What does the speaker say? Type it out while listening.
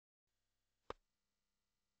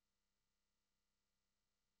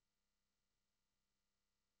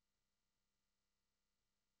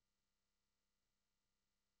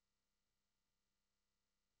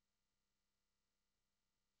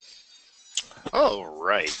All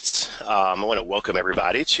right. I want to welcome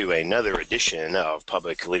everybody to another edition of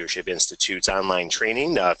Public Leadership Institute's online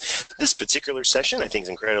training. This particular session I think is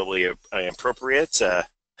incredibly appropriate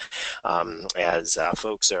as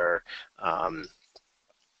folks are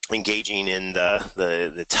engaging in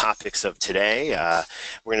the topics of today.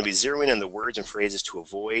 We're going to be zeroing on the words and phrases to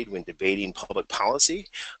avoid when debating public policy,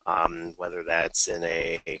 whether that's in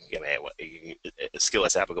a skill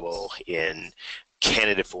that's applicable in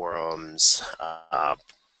candidate forums,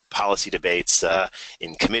 policy debates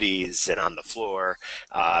in committees and on the floor,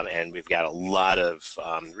 and we've got a lot of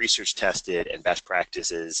research tested and best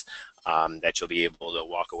practices that you'll be able to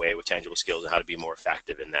walk away with tangible skills on how to be more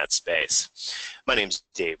effective in that space. My name's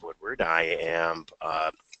Dave Woodward. I am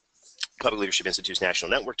Public Leadership Institute's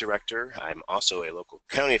National Network Director. I'm also a local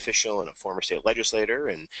county official and a former state legislator,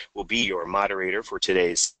 and will be your moderator for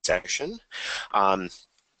today's session.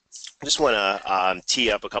 I just want to tee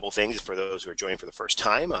up a couple things for those who are joining for the first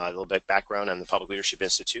time. A little bit background on the Public Leadership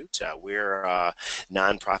Institute. We're a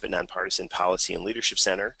nonprofit, nonpartisan policy and leadership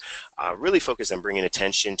center, really focused on bringing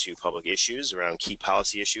attention to public issues around key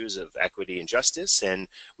policy issues of equity and justice. And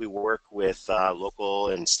we work with local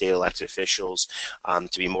and state elected officials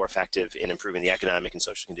to be more effective in improving the economic and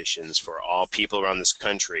social conditions for all people around this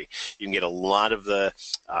country. You can get a lot of the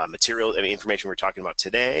material and information we're talking about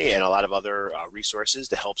today and a lot of other resources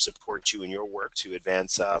to help support you in your work to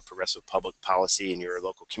advance progressive public policy in your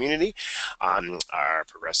local community. Our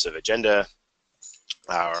progressive agenda,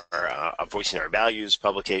 our Voicing Our Values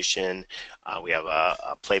publication. We have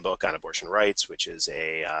a playbook on abortion rights, which is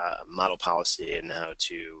a model policy and how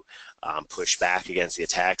to push back against the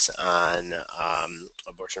attacks on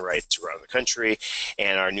abortion rights around the country,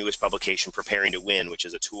 and our newest publication, Preparing to Win, which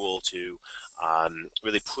is a tool to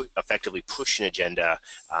really effectively push an agenda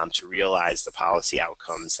to realize the policy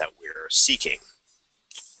outcomes that we're seeking.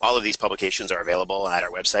 All of these publications are available at our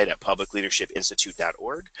website at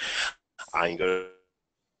publicleadershipinstitute.org. You can go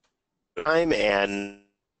to time and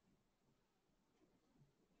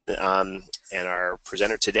our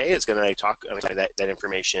presenter today is going to talk about that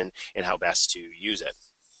information and how best to use it.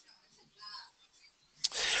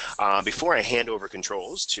 Before I hand over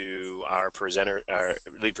controls to our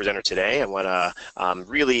lead presenter today, I want to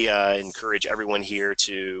really encourage everyone here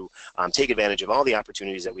to take advantage of all the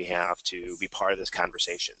opportunities that we have to be part of this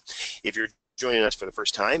conversation. If you're joining us for the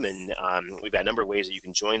first time, and we've got a number of ways that you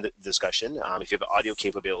can join the discussion. If you have audio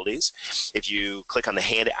capabilities, if you click on the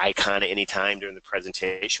hand icon at any time during the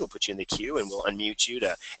presentation, we'll put you in the queue and we'll unmute you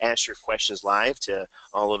to ask your questions live to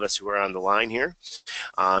all of us who are on the line here.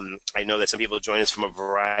 I know that some people join us from a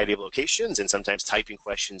variety of locations, and sometimes typing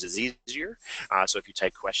questions is easier. So if you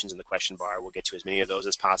type questions in the question bar, we'll get to as many of those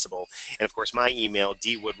as possible. And of course, my email,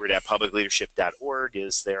 dwoodward@publicleadership.org,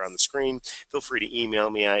 is there on the screen. Feel free to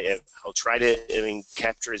email me. I'll try to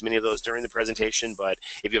capture as many of those during the presentation, but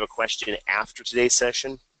if you have a question after today's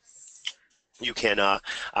session, you can,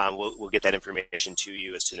 we'll get that information to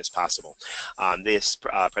you as soon as possible. This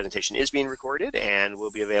presentation is being recorded and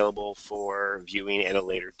will be available for viewing at a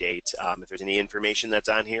later date. If there's any information that's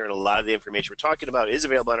on here, and a lot of the information we're talking about is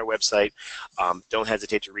available on our website, don't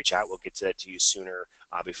hesitate to reach out. We'll get that to you sooner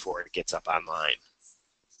before it gets up online.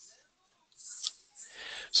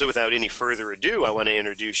 So without any further ado, I want to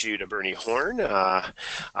introduce you to Bernie Horn.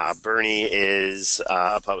 Bernie is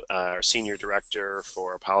our Senior Director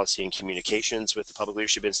for Policy and Communications with the Public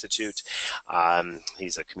Leadership Institute.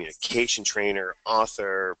 He's a communication trainer,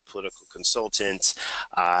 author, political consultant.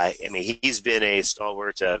 I mean, he's been a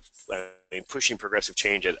stalwart of pushing progressive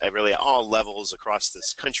change at really all levels across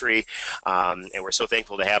this country. And we're so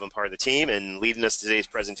thankful to have him part of the team and leading us today's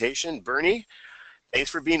presentation. Bernie, thanks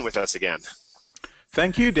for being with us again.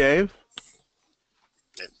 Thank you, Dave.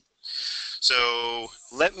 So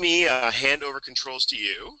let me hand over controls to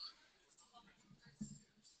you.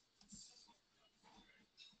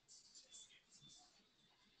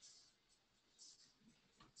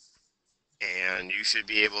 And you should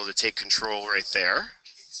be able to take control right there.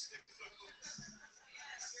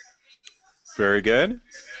 Very good.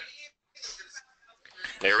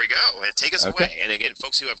 There we go. And take us away. And again,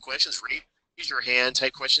 folks who have questions, raise your hand,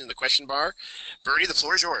 type questions in the question bar. Bernie, the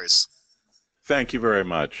floor is yours. Thank you very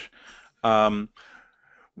much.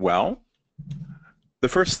 Well, the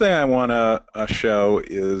first thing I want to show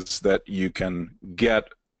is that you can get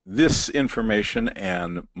this information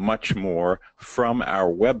and much more from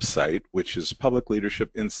our website, which is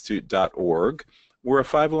publicleadershipinstitute.org. We're a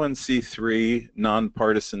 501c3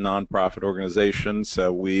 nonpartisan nonprofit organization,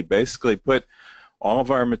 so we basically put all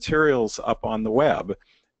of our materials up on the web.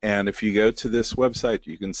 And if you go to this website,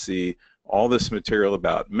 you can see all this material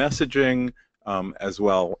about messaging, as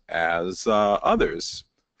well as others.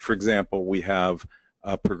 For example, we have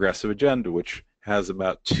a progressive agenda, which has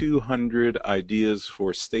about 200 ideas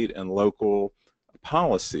for state and local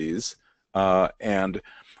policies. And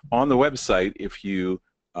on the website, if you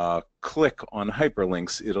click on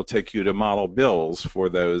hyperlinks, it'll take you to model bills for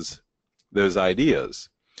those ideas.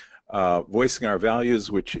 Voicing Our Values,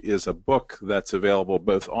 which is a book that's available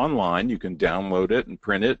both online, you can download it and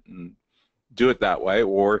print it and do it that way,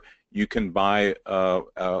 or you can buy a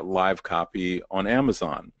live copy on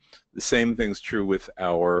Amazon. The same thing's true with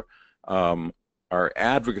our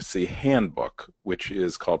advocacy handbook, which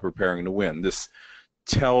is called Preparing to Win. This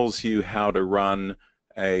tells you how to run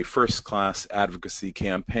a first-class advocacy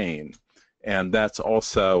campaign, and that's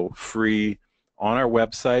also free on our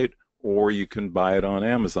website, or you can buy it on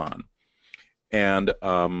Amazon. And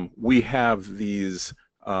we have these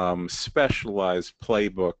specialized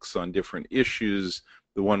playbooks on different issues.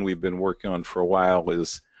 The one we've been working on for a while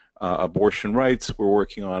is abortion rights. We're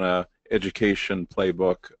working on a education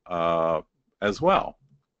playbook as well.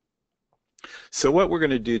 So what we're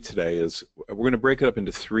going to do today is we're going to break it up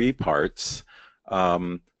into 3 parts.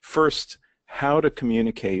 First, how to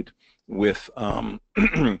communicate with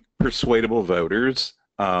persuadable voters.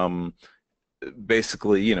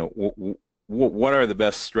 Basically, you know, what are the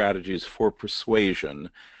best strategies for persuasion?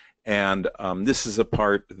 And this is a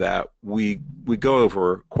part that we go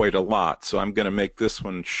over quite a lot, so I'm going to make this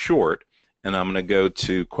one short, and I'm going to go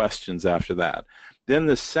to questions after that. Then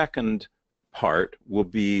the second part will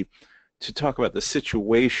be to talk about the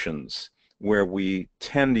situations where we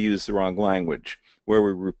tend to use the wrong language, where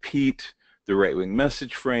we repeat the right-wing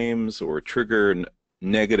message frames or trigger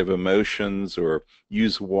negative emotions or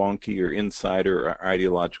use wonky or insider or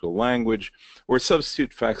ideological language or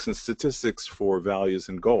substitute facts and statistics for values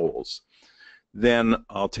and goals. Then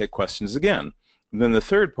I'll take questions again. And then the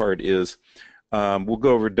third part is we'll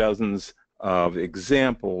go over dozens of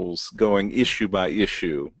examples going issue by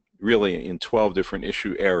issue, really in 12 different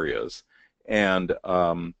issue areas, and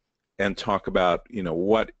talk about, you know,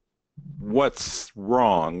 what's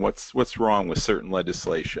wrong with certain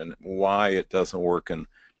legislation, why it doesn't work, and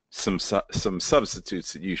some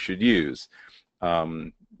substitutes that you should use.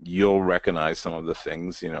 You'll recognize some of the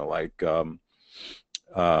things, you know, like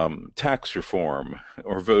tax reform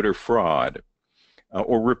or voter fraud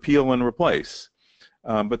or repeal and replace.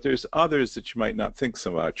 But there's others that you might not think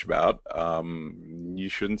so much about. You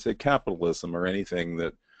shouldn't say capitalism or anything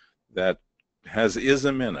that has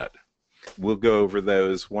ism in it. We'll go over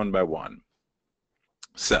those one by one.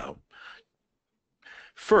 So,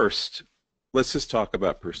 first, let's just talk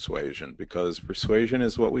about persuasion, because persuasion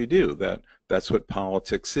is what we do. That's what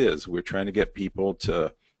politics is. We're trying to get people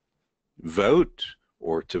to vote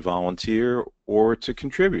or to volunteer or to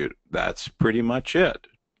contribute. That's pretty much it.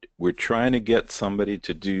 We're trying to get somebody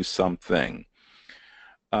to do something.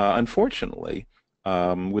 Unfortunately,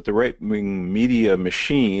 with the right-wing media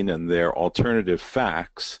machine and their alternative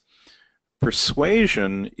facts,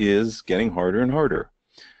 persuasion is getting harder and harder.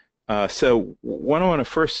 So what I want to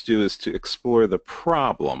first do is to explore the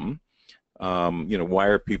problem. You know, why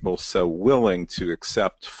are people so willing to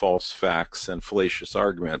accept false facts and fallacious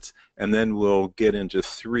arguments? And then we'll get into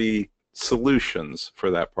 3 solutions for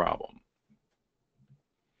that problem.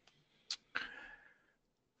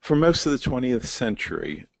 For most of the 20th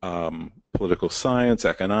century, political science,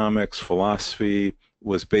 economics, philosophy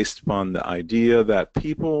was based upon the idea that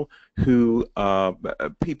people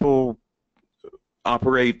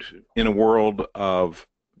operate in a world of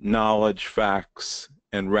knowledge, facts,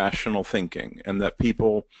 and rational thinking, and that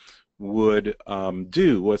people would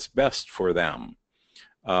do what's best for them,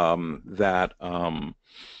 that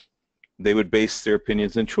they would base their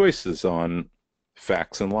opinions and choices on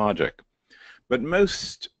facts and logic. But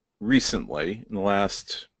most recently, in the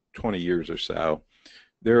last 20 years or so,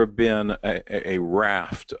 there have been a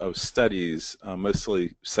raft of studies,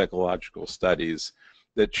 mostly psychological studies,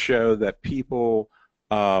 that show that people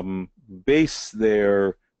base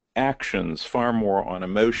their actions far more on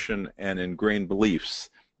emotion and ingrained beliefs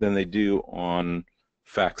than they do on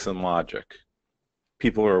facts and logic.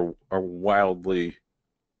 People are wildly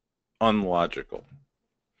unlogical.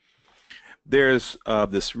 There's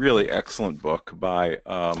this really excellent book by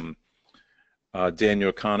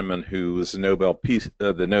Daniel Kahneman, who was a Nobel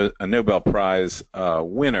Prize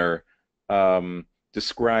winner,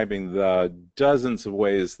 describing the dozens of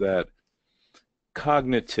ways that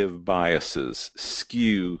cognitive biases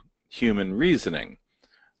skew human reasoning,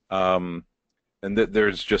 and that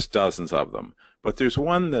there's just dozens of them. But there's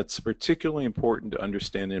one that's particularly important to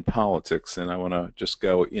understand in politics, and I want to just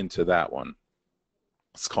go into that one.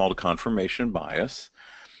 It's called confirmation bias.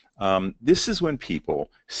 This is when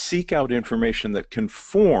people seek out information that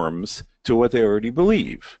conforms to what they already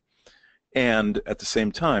believe. And at the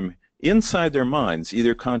same time, inside their minds,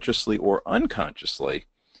 either consciously or unconsciously,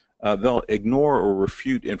 they'll ignore or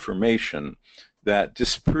refute information that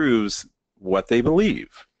disproves what they believe.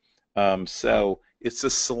 So it's a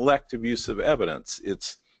selective use of evidence.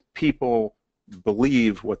 It's people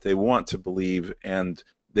believe what they want to believe, and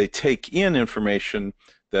they take in information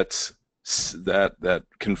that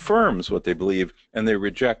confirms what they believe, and they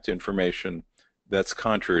reject information that's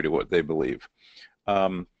contrary to what they believe.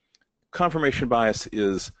 Confirmation bias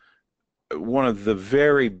is one of the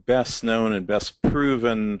very best known and best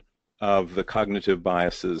proven of the cognitive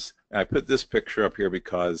biases. I put this picture up here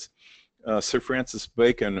because Sir Francis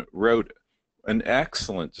Bacon wrote an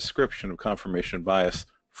excellent description of confirmation bias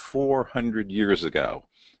 400 years ago.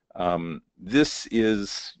 This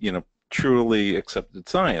is, truly accepted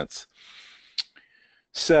science.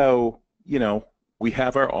 So, we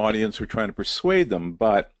have our audience, we're trying to persuade them,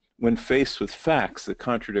 but when faced with facts that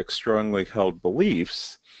contradict strongly held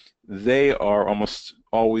beliefs, they are almost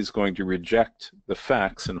always going to reject the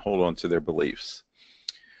facts and hold on to their beliefs.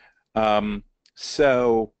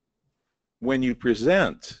 So when you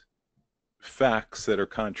present facts that are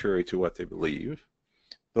contrary to what they believe,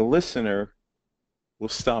 the listener will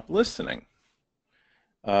stop listening,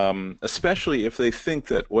 especially if they think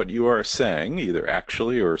that what you are saying, either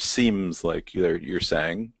actually or seems like you're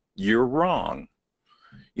saying, you're wrong.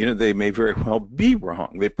 They may very well be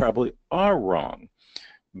wrong. They probably are wrong.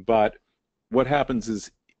 But what happens is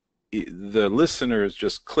the listener is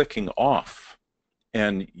just clicking off,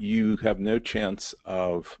 and you have no chance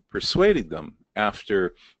of persuading them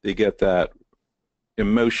after they get that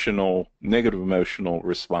negative emotional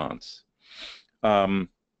response.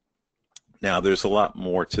 Now, there's a lot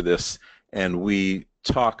more to this, and we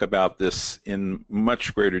talk about this in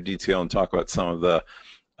much greater detail and talk about some of the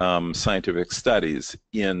scientific studies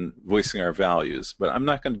in Voicing Our Values, but I'm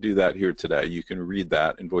not going to do that here today. You can read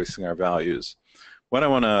that in Voicing Our Values. What I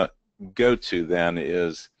want to go to then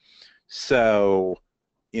is, so,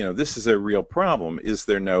 this is a real problem. Is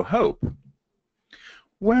there no hope?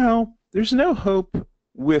 Well, there's no hope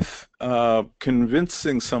with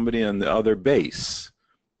convincing somebody in the other base.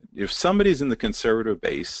 If somebody's in the conservative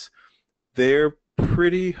base, they're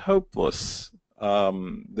pretty hopeless.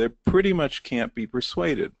 They pretty much can't be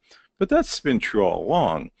persuaded. But that's been true all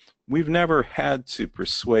along. We've never had to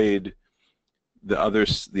persuade the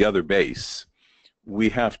other base. We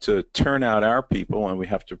have to turn out our people, and we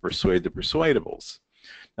have to persuade the persuadables.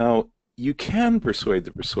 Now, you can persuade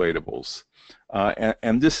the persuadables,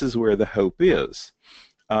 and this is where the hope is.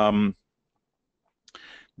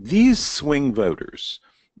 These swing voters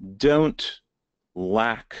don't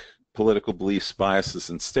lack political beliefs, biases,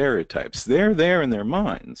 and stereotypes. They're there in their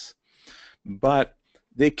minds, but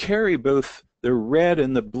they carry both the red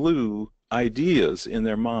and the blue ideas in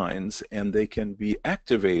their minds, and they can be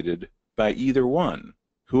activated by either one.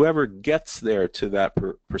 Whoever gets there to that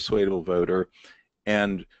persuadable voter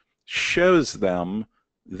and shows them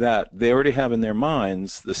that they already have in their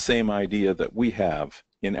minds the same idea that we have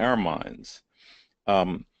in our minds.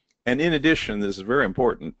 And in addition, this is very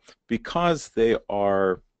important, because they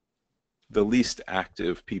are the least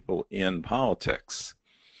active people in politics,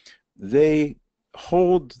 they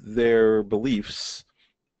hold their beliefs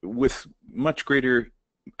with much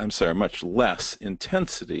less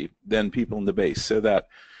intensity than people in the base, so that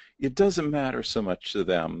it doesn't matter so much to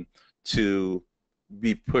them to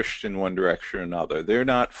be pushed in one direction or another. They're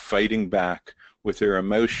not fighting back with their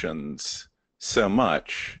emotions so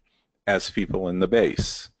much as people in the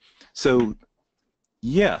base. So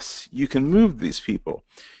yes, you can move these people.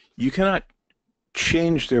 You cannot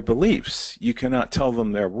change their beliefs. You cannot tell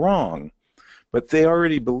them they're wrong, but they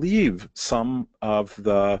already believe some of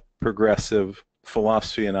the progressive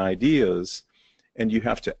philosophy and ideas, and you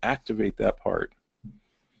have to activate that part.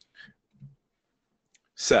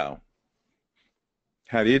 So,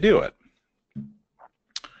 how do you do it? I'm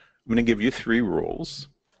going to give you 3 rules.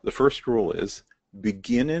 The first rule is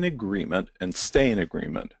begin in agreement and stay in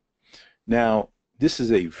agreement. Now, this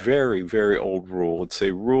is a very, very old rule. It's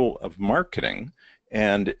a rule of marketing,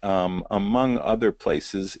 and among other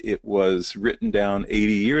places, it was written down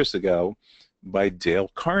 80 years ago by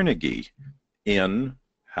Dale Carnegie in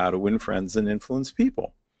How to Win Friends and Influence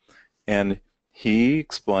People. And he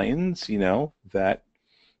explains, that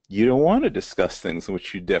you don't want to discuss things in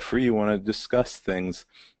which you differ. You want to discuss things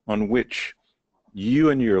on which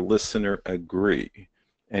you and your listener agree.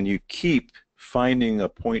 And you keep finding a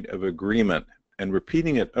point of agreement and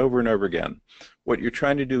repeating it over and over again. What you're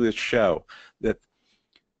trying to do is show that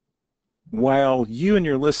while you and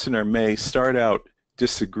your listener may start out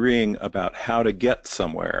disagreeing about how to get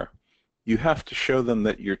somewhere, you have to show them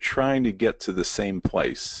that you're trying to get to the same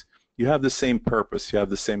place. You have the same purpose, you have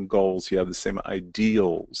the same goals, you have the same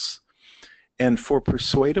ideals. And for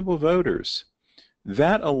persuadable voters,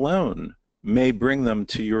 that alone may bring them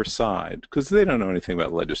to your side because they don't know anything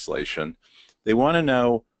about legislation. They want to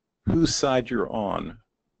know whose side you're on,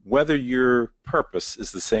 whether your purpose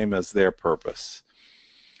is the same as their purpose.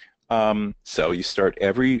 So you start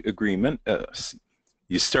every agreement,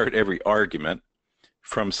 you start every argument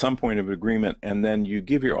from some point of agreement, and then you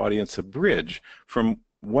give your audience a bridge from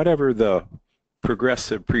whatever the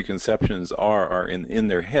progressive preconceptions are in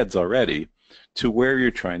their heads already to where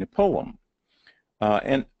you're trying to pull them.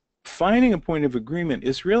 And finding a point of agreement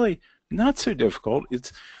is really not so difficult.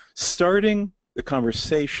 It's starting the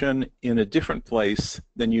conversation in a different place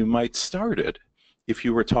than you might start it if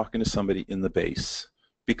you were talking to somebody in the base.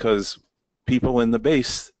 Because people in the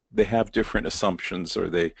base, they have different assumptions, or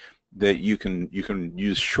you can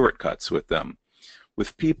use shortcuts with them.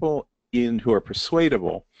 With people who are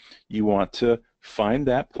persuadable, you want to find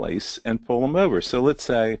that place and pull them over. So let's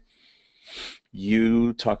say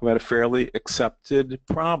you talk about a fairly accepted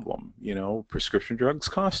problem. You know, prescription drugs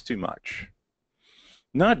cost too much.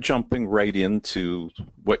 Not jumping right into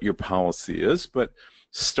what your policy is, but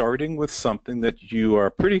starting with something that you are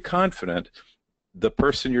pretty confident the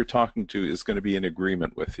person you're talking to is going to be in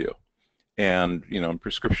agreement with you. And, you know, in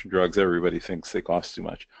prescription drugs, everybody thinks they cost too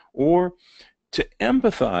much. Or to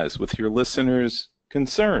empathize with your listeners'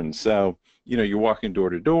 concerns. So, you know, you're walking door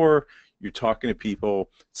to door, you're talking to people,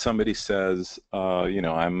 somebody says, you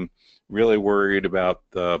know, I'm really worried about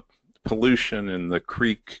the pollution in the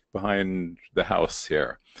creek behind the house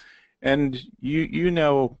here. And you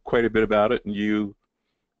know quite a bit about it, and you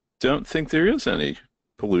don't think there is any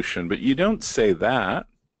pollution, but you don't say that.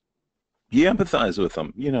 You empathize with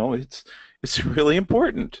them. You know, it's really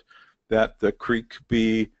important that the creek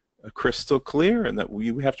be crystal clear and that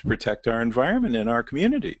we have to protect our environment and our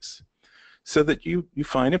communities, so that you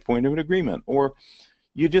find a point of an agreement. Or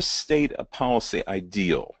you just state a policy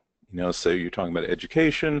ideal. You know, so you're talking about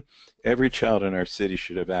education. Every child in our city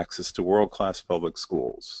should have access to world-class public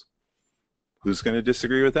schools. Who's going to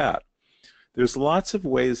disagree with that? There's lots of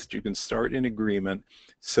ways that you can start an agreement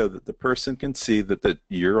so that the person can see that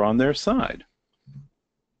you're on their side.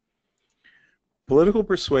 Political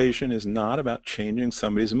persuasion is not about changing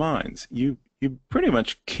somebody's minds. You pretty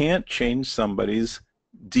much can't change somebody's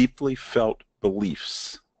deeply felt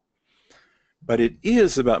beliefs. But it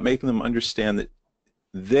is about making them understand that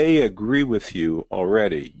they agree with you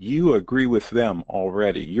already. You agree with them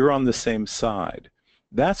already. You're on the same side.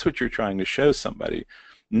 That's what you're trying to show somebody.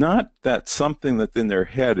 Not that something that's in their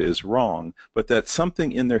head is wrong, but that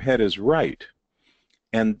something in their head is right.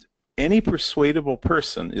 And any persuadable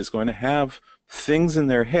person is going to have things in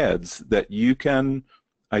their heads that you can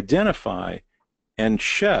identify and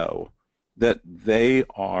show that they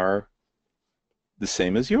are the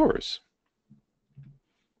same as yours.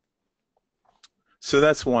 So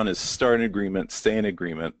that's one, is start an agreement, stay in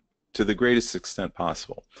agreement to the greatest extent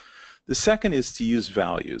possible. The second is to use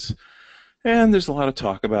values. And there's a lot of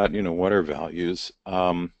talk about, you know, what are values?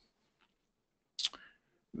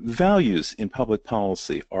 Values in public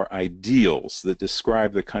policy are ideals that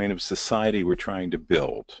describe the kind of society we're trying to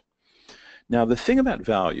build. Now, the thing about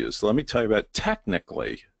values, let me tell you about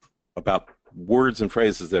technically, about words and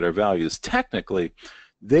phrases that are values. Technically,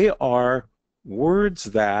 they are words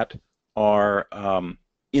that are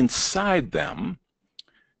inside them,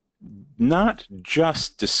 not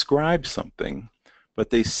just describe something, but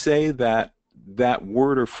they say that that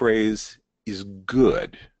word or phrase is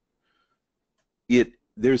good.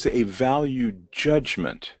 There's a value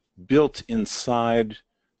judgment built inside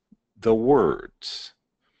the words.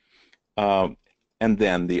 And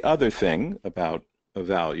then the other thing about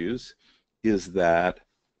values is that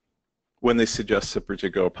when they suggest a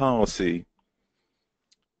particular policy,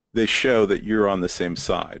 they show that you're on the same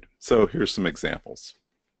side. So here's some examples.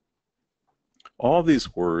 All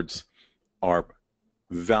these words are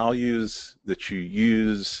values that you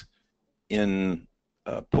use in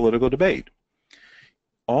political debate.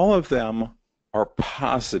 All of them are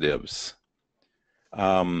positives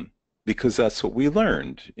because that's what we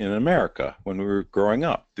learned in America when we were growing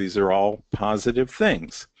up. These are all positive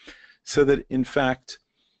things. So that, in fact,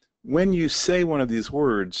 when you say one of these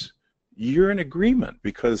words, you're in agreement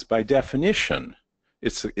because by definition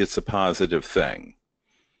it's a positive thing.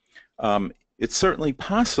 It's certainly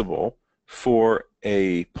possible for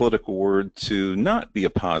a political word to not be a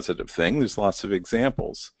positive thing. There's lots of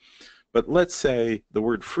examples. But let's say the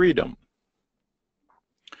word freedom.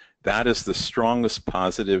 That is the strongest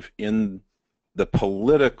positive in the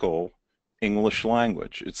political English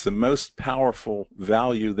language. It's the most powerful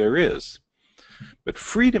value there is. But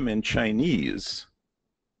freedom in Chinese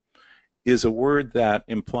is a word that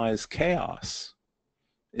implies chaos.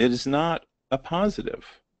 It is not a positive.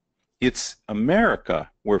 It's America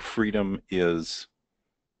where freedom is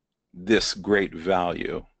this great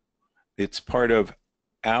value. It's part of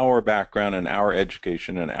our background and our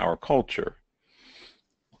education and our culture.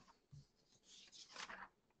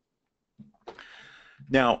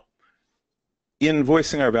 Now, in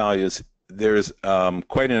voicing our values, there's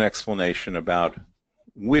quite an explanation about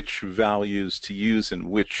which values to use in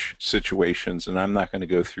which situations, and I'm not going to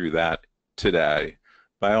go through that today.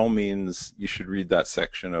 By all means, you should read that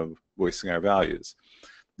section of Voicing Our Values.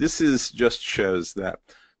 This just shows that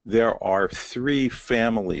there are three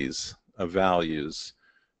families of values: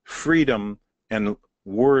 freedom and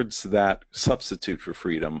words that substitute for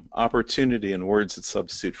freedom, opportunity and words that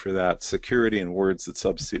substitute for that, security and words that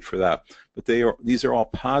substitute for that. But these are all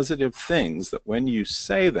positive things that when you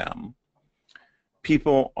say them,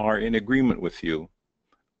 people are in agreement with you,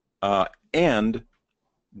 and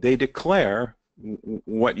they declare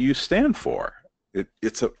what you stand for.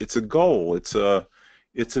 It's a goal. It's a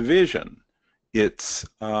vision. It's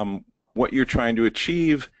what you're trying to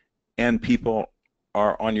achieve, and people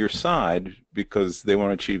are on your side because they want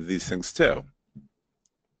to achieve these things too.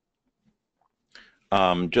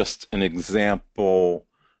 Just an example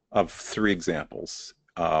of three examples.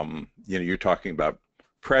 You're talking about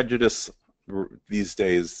prejudice. These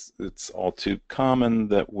days, it's all too common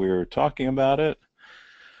that we're talking about it.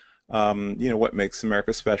 What makes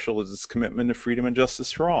America special is its commitment to freedom and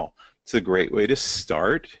justice for all. It's a great way to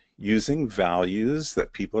start using values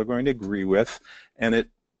that people are going to agree with, and it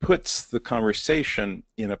puts the conversation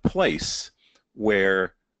in a place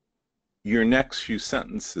where your next few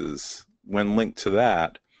sentences, when linked to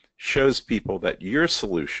that, shows people that your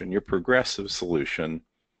solution, your progressive solution,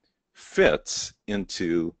 fits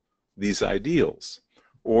into these ideals.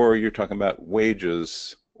 Or you're talking about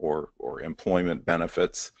wages or employment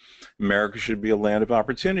benefits. America should be a land of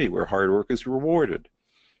opportunity where hard work is rewarded.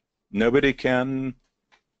 Nobody can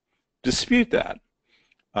dispute that.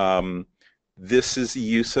 This is the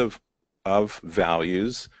use of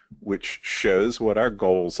values which shows what our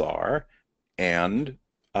goals are, and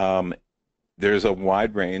there's a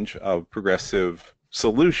wide range of progressive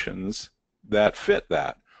solutions that fit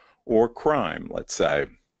that. Or crime, let's say.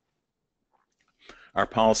 Our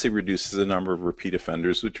policy reduces the number of repeat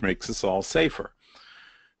offenders, which makes us all safer.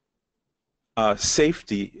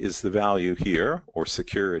 Safety is the value here, or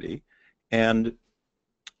security, and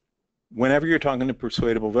whenever you're talking to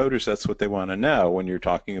persuadable voters, that's what they want to know when you're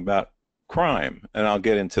talking about crime. And I'll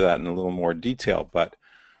get into that in a little more detail, but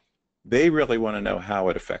they really want to know how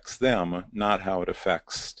it affects them, not how it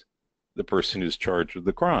affects the person who's charged with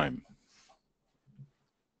the crime.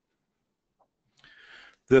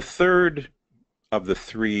 The third of the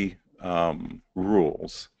three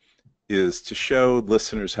rules is to show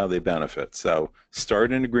listeners how they benefit. So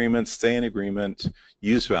start in agreement, stay in agreement,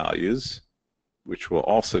 use values, which will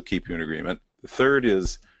also keep you in agreement. The third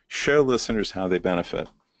is show listeners how they benefit.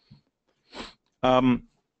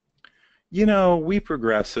 We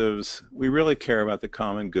progressives, we really care about the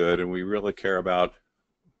common good, and we really care about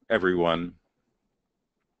everyone.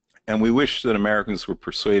 And we wish that Americans were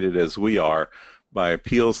persuaded as we are by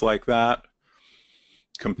appeals like that,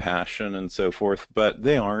 compassion and so forth, but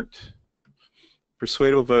they aren't.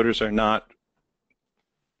 Persuadable voters are not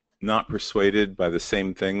persuaded by the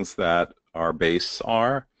same things that our base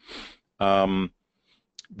are.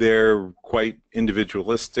 They're quite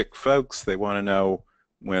individualistic folks. They want to know,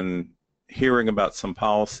 when hearing about some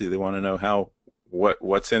policy, they want to know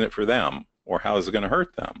what's in it for them, or how is it going to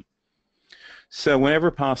hurt them. So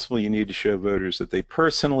whenever possible, you need to show voters that they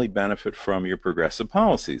personally benefit from your progressive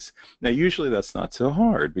policies. Now, usually that's not so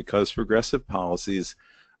hard, because progressive policies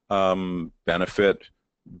benefit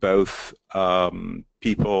both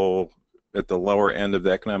people at the lower end of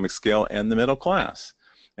the economic scale and the middle class.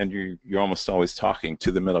 And you're almost always talking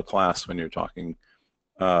to the middle class when you're talking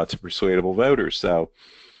to persuadable voters. So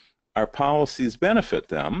our policies benefit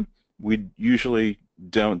them. We usually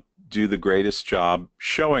don't do the greatest job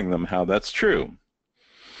showing them how that's true.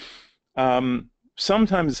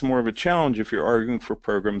 Sometimes it's more of a challenge if you're arguing for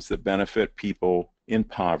programs that benefit people in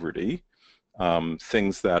poverty,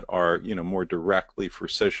 things that are more directly for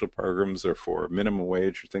social programs or for minimum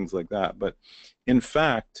wage or things like that. But in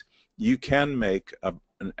fact, you can make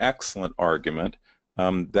an excellent argument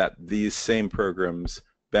that these same programs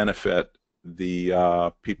benefit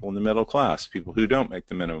the people in the middle class, people who don't make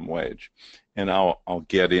the minimum wage, and I'll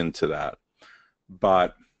get into that.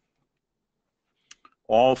 But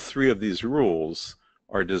all three of these rules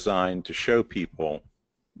are designed to show people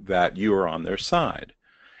that you are on their side,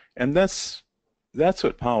 and that's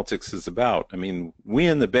what politics is about. I mean, we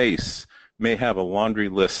in the base may have a laundry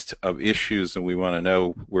list of issues, and we want to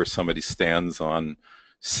know where somebody stands on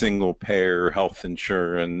single-payer health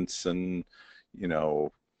insurance and, you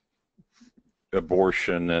know,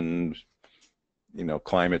 abortion and, you know,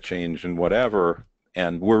 climate change and whatever.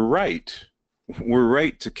 And we're right. We're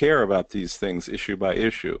right to care about these things issue by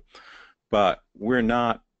issue. But we're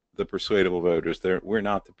not the persuadable voters. We're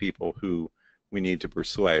not the people who we need to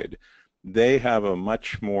persuade. They have a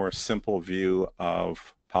much more simple view of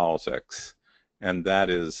politics, and that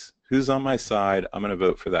is, who's on my side? I'm going to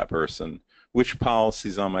vote for that person. Which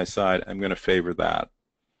policy's on my side? I'm going to favor that.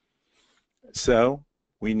 So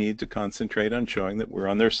we need to concentrate on showing that we're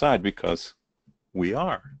on their side, because we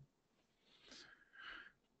are.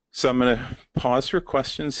 So I'm going to pause for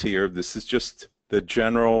questions here. This is just the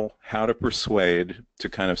general how to persuade to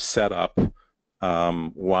kind of set up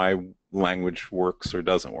why language works or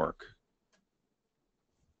doesn't work.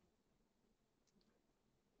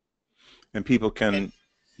 And people can,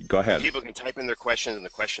 go ahead. People can type in their questions in the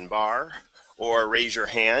question bar, or raise your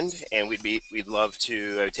hand, and we'd love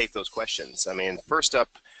to take those questions. I mean, first up,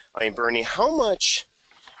 I mean, Bernie, how much,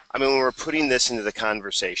 I mean, when we're putting this into the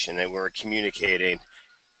conversation and we're communicating,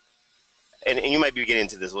 and you might be getting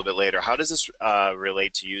into this a little bit later, how does this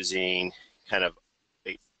relate to using kind of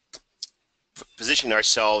positioning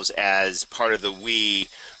ourselves as part of the we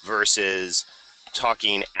versus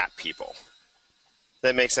talking at people?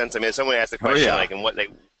 That makes sense. I mean, if someone asked the question, like, and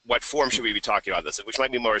what form should we be talking about this, which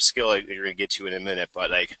might be more a skill that you're going to get to in a minute, but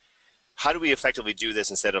like, how do we effectively do this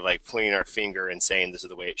instead of like pointing our finger and saying this is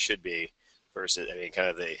the way it should be, versus, I mean, kind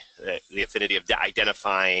of the affinity of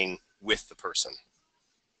identifying with the person?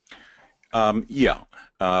 The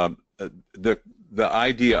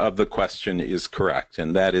idea of the question is correct,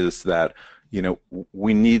 and that is that, you know,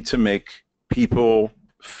 we need to make people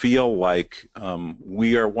feel like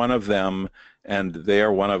we are one of them and they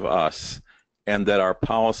are one of us, and that our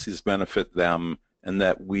policies benefit them, and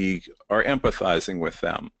that we are empathizing with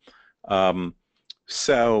them.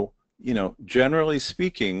 So, you know, generally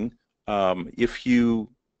speaking, if you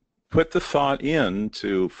put the thought in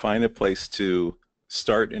to find a place to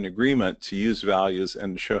start an agreement to use values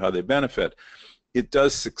and show how they benefit, it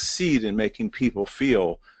does succeed in making people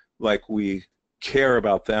feel like we care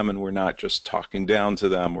about them and we're not just talking down to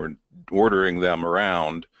them or ordering them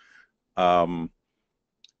around.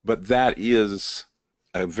 But that is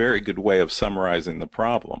a very good way of summarizing the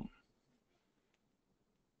problem.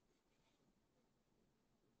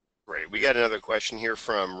 Great. We got another question here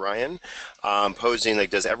from Ryan, posing, like,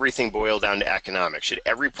 does everything boil down to economics? Should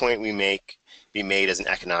every point we make be made as an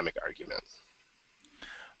economic argument?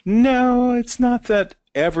 No, it's not that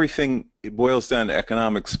everything boils down to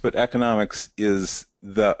economics, but economics is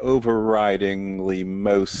the overridingly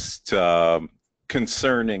most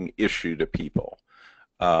concerning issue to people.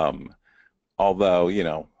 Although, you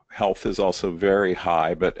know, health is also very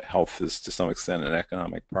high, but health is to some extent an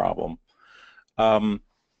economic problem.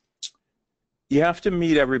 You have to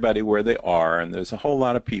meet everybody where they are, and there's a whole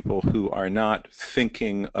lot of people who are not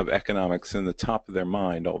thinking of economics in the top of their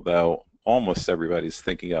mind, although almost everybody's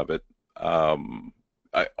thinking of it.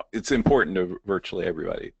 It's important to virtually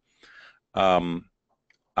everybody.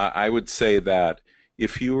 I would say that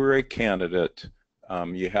if you were a candidate,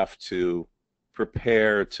 you have to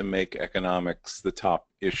prepare to make economics the top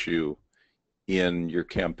issue in your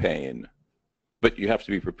campaign, but you have to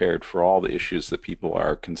be prepared for all the issues that people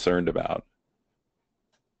are concerned about.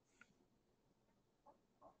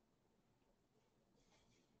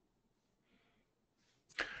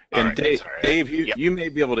 And right, Dave, you may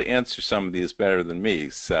be able to answer some of these better than me,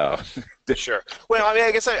 so. Sure. Well, I mean,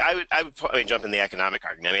 I guess I would probably jump in the economic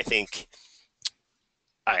argument. I mean, I think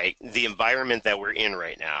the environment that we're in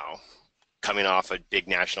right now, coming off a big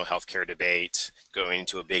national healthcare debate, going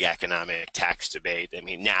into a big economic tax debate, I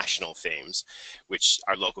mean, national themes, which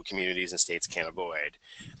our local communities and states can't avoid,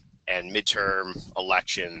 and midterm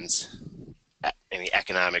elections, I mean,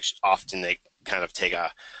 economics often, they kind of take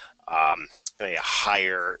a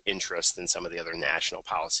higher interest than some of the other national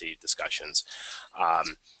policy discussions.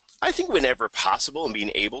 I think whenever possible and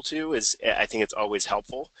being able to I think it's always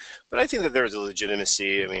helpful, but I think that there's a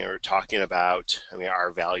legitimacy. I mean, we're talking about, I mean,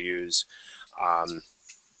 our values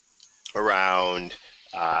around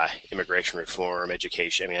immigration reform,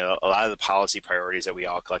 education. I mean, a lot of the policy priorities that we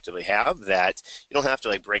all collectively have that you don't have to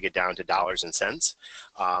like break it down to dollars and cents.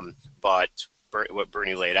 But what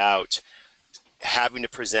Bernie laid out, having to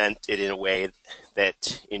present it in a way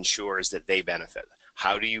that ensures that they benefit.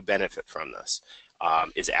 How do you benefit from this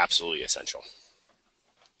is absolutely essential.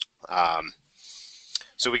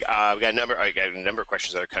 So we got a number of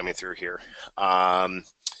questions that are coming through here.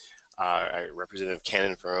 Representative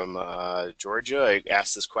Cannon from Georgia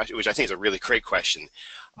asked this question, which I think is a really great question.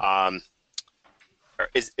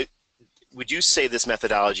 Would you say this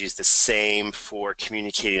methodology is the same for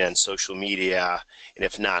communicating on social media, and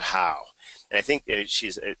if not, how? And I think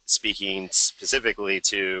she's speaking specifically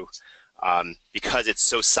to because it's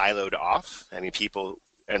so siloed off. I mean, people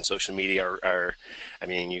on social media are I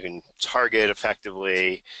mean, you can target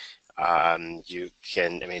effectively. You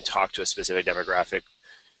can, I mean, talk to a specific demographic.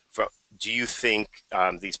 Do you think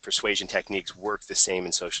these persuasion techniques work the same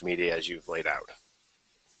in social media as you've laid out?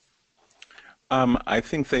 I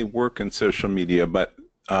think they work in social media, but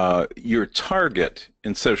your target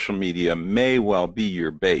in social media may well be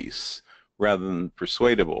your base rather than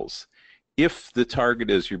persuadables. If the target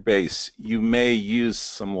is your base, you may use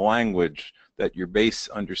some language that your base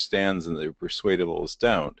understands and the persuadables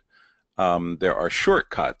don't. There are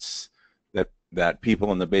shortcuts that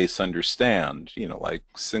people in the base understand, you know, like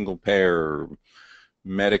single payer,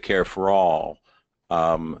 Medicare for all,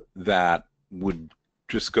 that would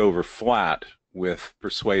just go over flat with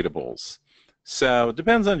persuadables. So it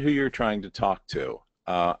depends on who you're trying to talk to.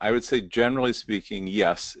 I would say generally speaking,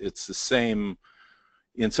 yes, it's the same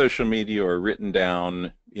in social media or written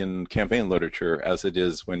down in campaign literature as it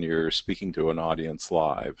is when you're speaking to an audience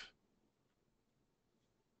live.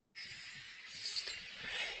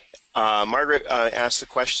 Margaret asked the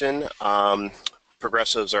question,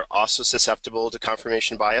 progressives are also susceptible to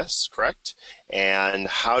confirmation bias, correct? And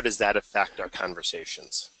how does that affect our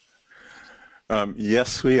conversations?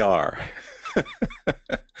 Yes, we are.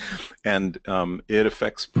 And it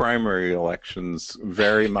affects primary elections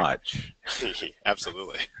very much.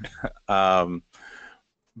 Absolutely.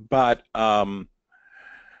 But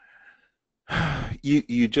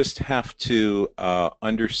you just have to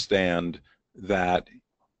understand that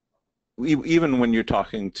even when you're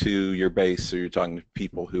talking to your base or you're talking to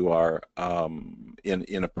people who are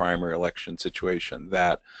in a primary election situation,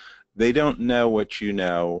 that they don't know what you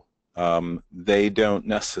know. They don't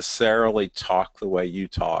necessarily talk the way you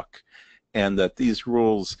talk, and that these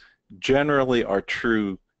rules generally are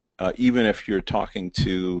true even if you're talking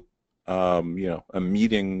to you know, a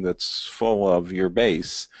meeting that's full of your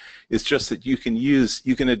base. It's just that you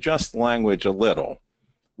can adjust language a little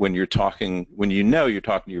when you're talking, when you know you're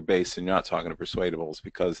talking to your base and you're not talking to persuadables,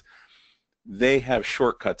 because they have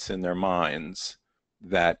shortcuts in their minds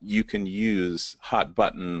that you can use hot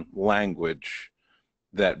button language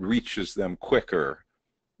that reaches them quicker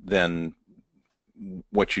than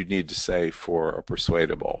what you need to say for a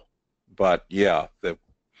persuadable. But yeah,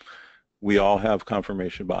 we all have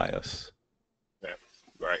confirmation bias. Yeah,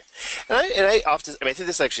 right. And I often, I mean, I think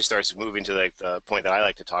this actually starts moving to like the point that I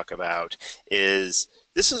like to talk about is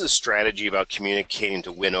this is a strategy about communicating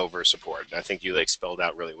to win over support. And I think you like spelled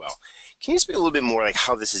out really well. Can you speak a little bit more like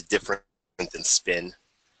how this is different than spin?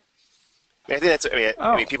 I think that's, I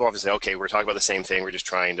mean, people often say, okay, we're talking about the same thing, we're just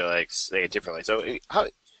trying to like say it differently. So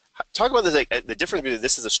talk about this, like the difference between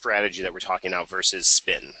this is a strategy that we're talking about versus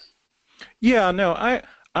spin. Yeah, no,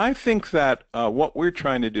 I think that what we're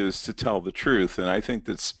trying to do is to tell the truth, and I think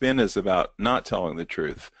that spin is about not telling the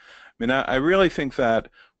truth. I mean, I really think that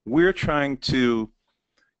we're trying to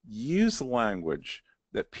use language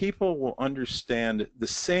that people will understand the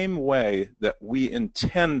same way that we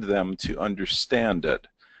intend them to understand it,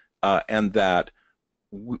 and that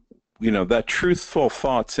you know, that truthful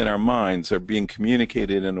thoughts in our minds are being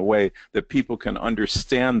communicated in a way that people can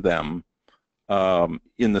understand them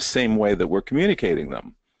in the same way that we're communicating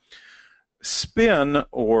them. Spin,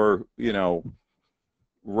 or you know,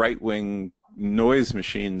 right-wing noise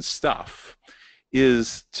machine stuff,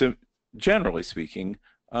 is, to generally speaking,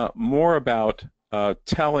 more about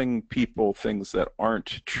telling people things that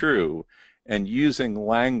aren't true and using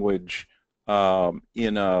language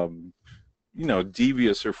in a, you know,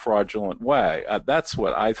 devious or fraudulent way. That's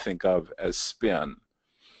what I think of as spin.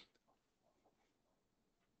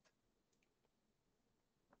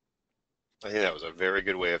 I think that was a very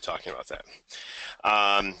good way of talking about that.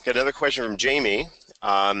 Got another question from Jamie.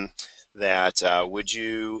 Would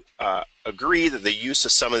you agree that the use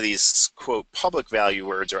of some of these, quote, public value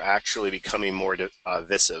words are actually becoming more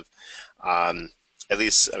divisive? At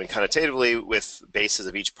least, I mean, connotatively, with bases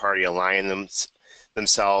of each party aligning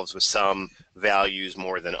themselves with some values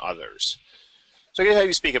more than others. So I guess how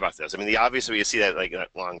you speak about this. I mean, obviously we see that like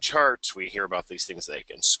long charts. We hear about these things like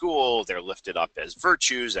in school. They're lifted up as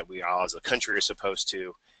virtues that we all as a country are supposed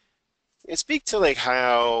to. And speak to like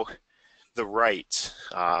how the right.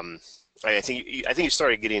 I think you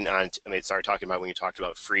started getting on. Started talking about when you talked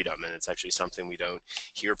about freedom, and it's actually something we don't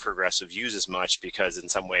hear progressive use as much because in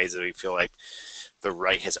some ways we feel like the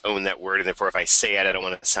right has owned that word, and therefore if I say it, I don't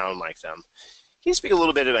want to sound like them. Can you speak a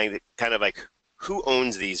little bit about kind of like who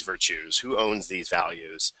owns these virtues, who owns these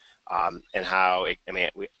values, and how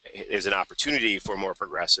there's an opportunity for more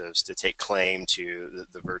progressives to take claim to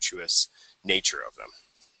the virtuous nature of them?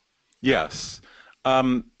 Yes.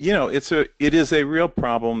 It is a real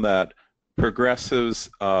problem that progressives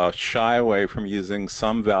shy away from using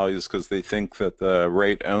some values because they think that the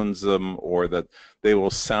right owns them or that they will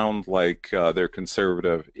sound like they're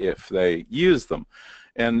conservative if they use them.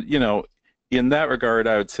 And, in that regard,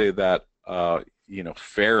 I would say that,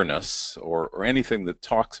 fairness or anything that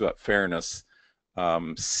talks about fairness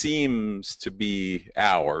seems to be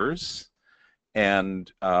ours,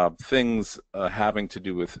 and things having to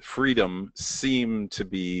do with freedom seem to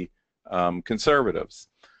be conservatives.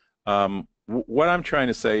 What I'm trying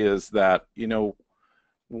to say is that,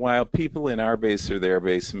 while people in our base or their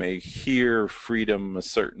base may hear freedom a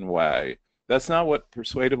certain way, that's not what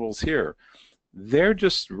persuadables hear. They're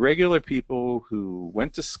just regular people who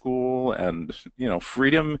went to school, and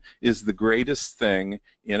freedom is the greatest thing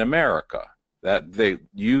in America.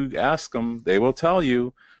 You ask them, they will tell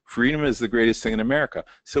you freedom is the greatest thing in America.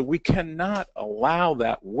 So we cannot allow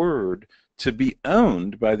that word to be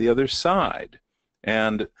owned by the other side.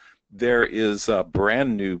 And there is a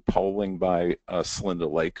brand new polling by Celinda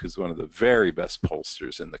Lake, who's one of the very best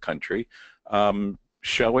pollsters in the country,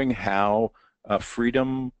 showing how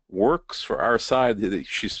freedom works for our side.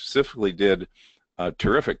 She specifically did a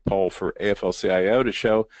terrific poll for AFL-CIO to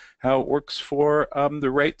show how it works for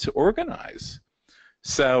the right to organize.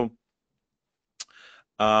 So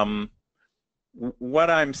what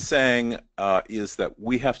I'm saying is that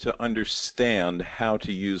we have to understand how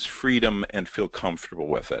to use freedom and feel comfortable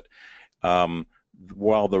with it.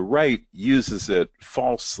 While the right uses it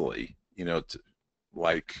falsely,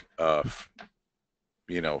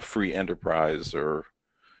 free enterprise or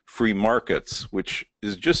free markets, which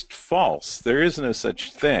is just false. There is no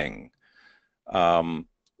such thing.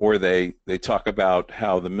 Or they talk about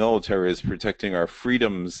how the military is protecting our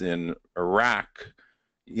freedoms in Iraq.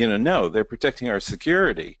 No, they're protecting our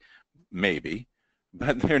security, maybe,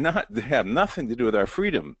 but they're not. They have nothing to do with our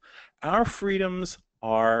freedom. Our freedoms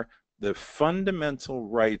are the fundamental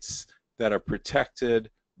rights that are protected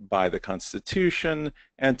by the Constitution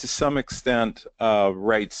and to some extent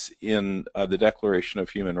rights in the Declaration of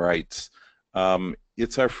Human Rights.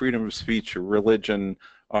 It's our freedom of speech, or religion,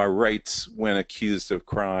 our rights when accused of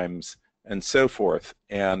crimes, and so forth.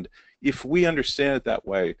 And if we understand it that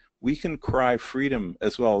way, we can cry freedom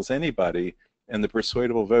as well as anybody, and the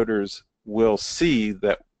persuadable voters will see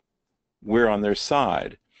that we're on their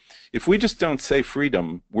side. If we just don't say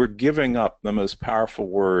freedom, we're giving up the most powerful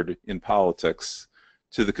word in politics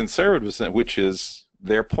to the conservatives, which is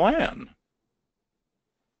their plan.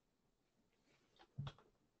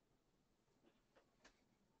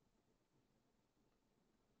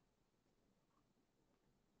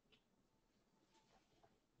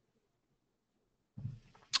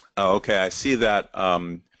 Okay, I see that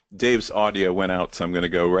Dave's audio went out, so I'm going to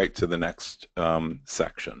go right to the next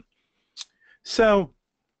section. So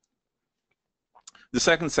the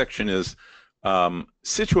second section is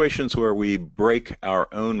situations where we break our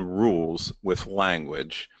own rules with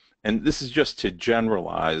language, and this is just to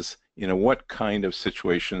generalize, what kind of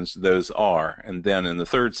situations those are, and then in the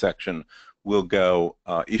third section we'll go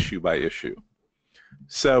issue by issue.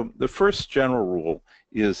 So the first general rule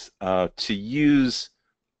is to use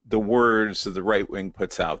the words that the right wing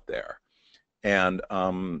puts out there, and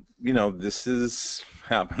this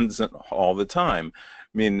happens all the time.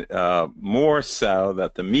 I mean, more so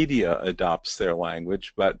that the media adopts their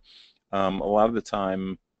language, but a lot of the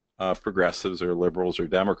time progressives or liberals or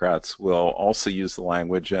Democrats will also use the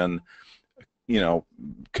language and,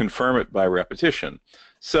 confirm it by repetition.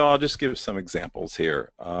 So I'll just give some examples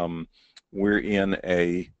here.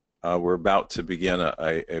 We're about to begin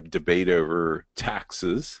a debate over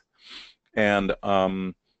taxes, and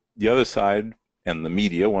the other side and the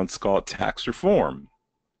media wants to call it tax reform.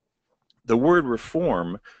 The word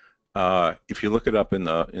reform, if you look it up in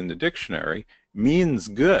the dictionary, means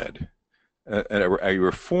good. A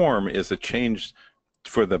reform is a change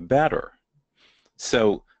for the better.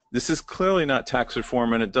 So this is clearly not tax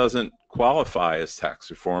reform, and it doesn't qualify as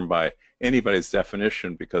tax reform by anybody's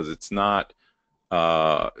definition, because it's not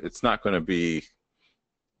going to be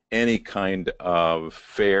any kind of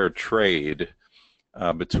fair trade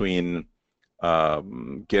between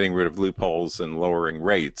getting rid of loopholes and lowering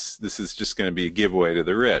rates. This is just going to be a giveaway to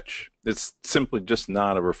the rich. It's simply just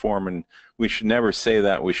not a reform, and we should never say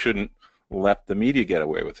that. We shouldn't let the media get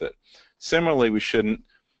away with it. Similarly, we shouldn't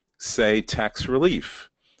say tax relief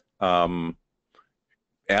ever.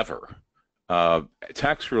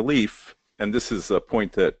 Tax relief, and this is a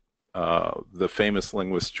point that the famous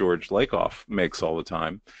linguist George Lakoff makes all the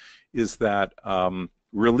time, is that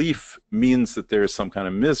relief means that there is some kind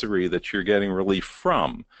of misery that you're getting relief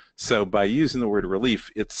from. So by using the word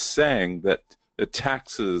relief, it's saying that the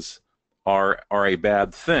taxes are a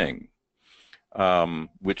bad thing,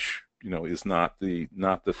 which is not the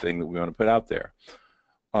thing that we want to put out there.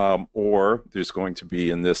 Or there's going to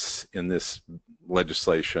be in this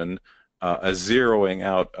legislation a zeroing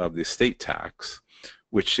out of the estate tax,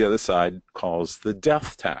 which the other side calls the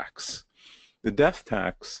death tax. The death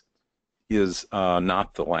tax is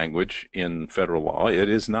not the language in federal law. It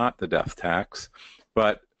is not the death tax,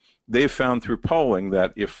 but they've found through polling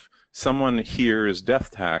that if someone hears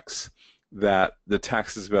death tax, that the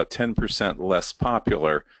tax is about 10% less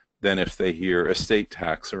popular than if they hear estate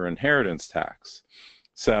tax or inheritance tax.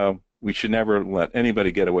 So we should never let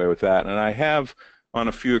anybody get away with that. And I have, on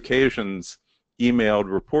a few occasions, emailed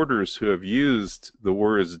reporters who have used the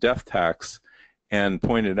words death tax and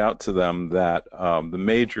pointed out to them that the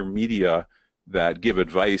major media that give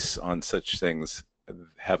advice on such things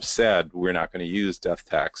have said we're not going to use death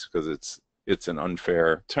tax because it's an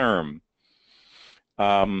unfair term.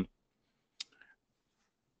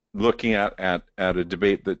 Looking at a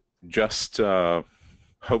debate that just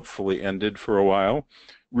hopefully ended for a while,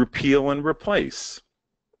 repeal and replace.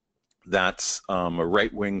 That's a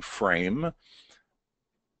right-wing frame.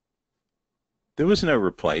 There was no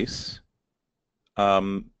replace.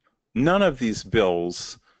 None of these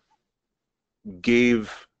bills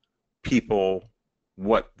gave people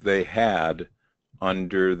what they had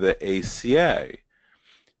under the ACA.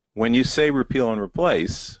 When you say repeal and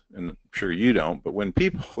replace, and I'm sure you don't, but when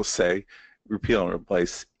people say repeal and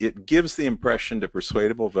replace, it gives the impression to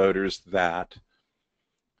persuadable voters that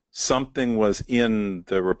something was in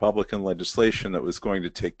the Republican legislation that was going to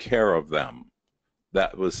take care of them.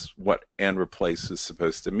 That was what and replace is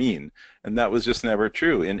supposed to mean. And that was just never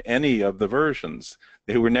true in any of the versions.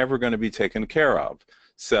 They were never going to be taken care of.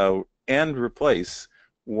 So and replace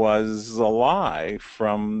was a lie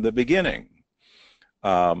from the beginning.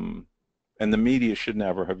 And the media should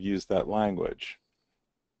never have used that language.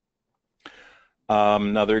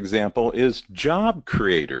 Another example is job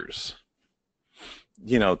creators.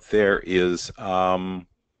 There is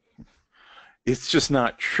it's just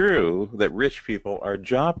not true that rich people are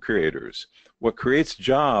job creators. What creates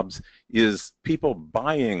jobs is people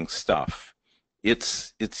buying stuff.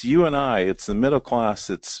 It's you and I, it's the middle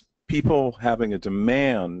class, it's people having a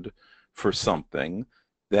demand for something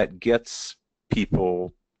that gets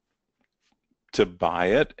people to buy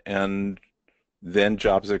it, and then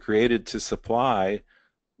jobs are created to supply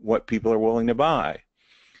what people are willing to buy.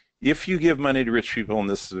 If you give money to rich people, and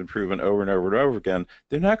this has been proven over and over and over again,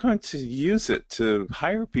 they're not going to use it to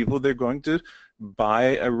hire people. They're going to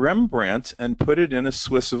buy a Rembrandt and put it in a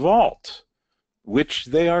Swiss vault, which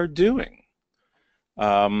they are doing.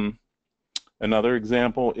 Another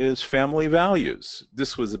example is family values.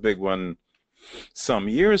 This was a big one some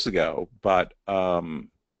years ago, but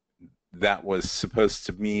that was supposed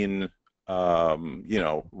to mean,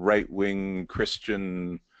 right-wing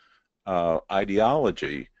Christian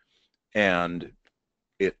ideology. And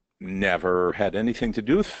it never had anything to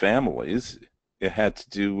do with families. It had to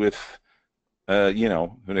do with,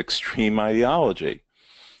 an extreme ideology.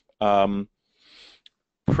 Pro-life,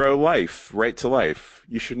 right to life.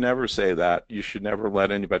 You should never say that. You should never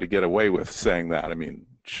let anybody get away with saying that. I mean,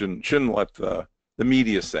 shouldn't let the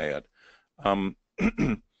media say it.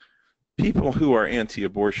 People who are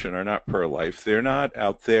anti-abortion are not pro-life. They're not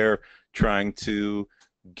out there trying to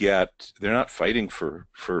they're not fighting for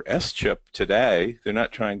S-chip today. They're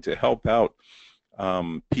not trying to help out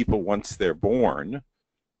people once they're born.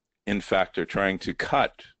 In fact, they're trying to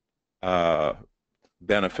cut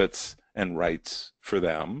benefits and rights for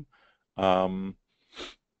them.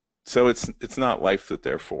 So it's not life that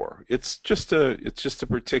they're for. It's just a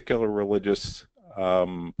particular religious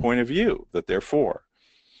point of view that they're for.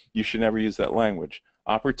 You should never use that language.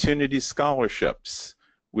 Opportunity scholarships,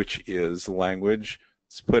 which is language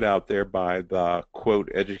put out there by the,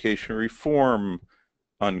 quote, education reform,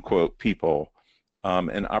 unquote, people.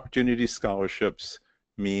 And opportunity scholarships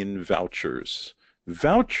mean vouchers.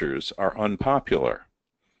 Vouchers are unpopular.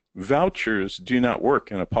 Vouchers do not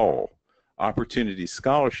work in a poll. Opportunity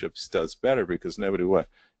scholarships does better because nobody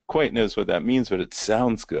quite knows what that means, but it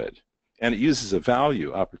sounds good. And it uses a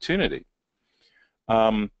value, opportunity.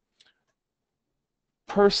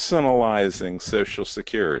 Personalizing Social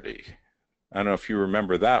Security. I don't know if you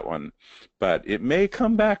remember that one, but it may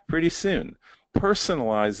come back pretty soon.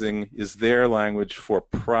 Personalizing is their language for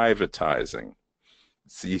privatizing.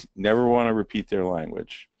 So you never want to repeat their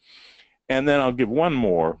language. And then I'll give one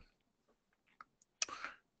more.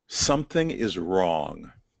 Something is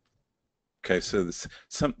wrong. Okay, so this,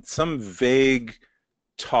 some vague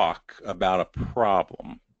talk about a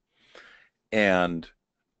problem. And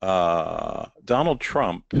Donald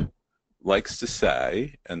Trump likes to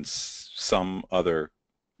say, and some other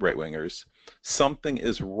right-wingers, something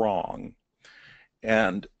is wrong.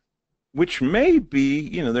 And which may be,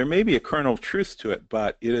 you know, there may be a kernel of truth to it,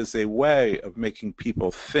 but it is a way of making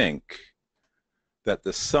people think that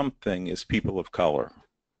the something is people of color,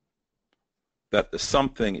 that the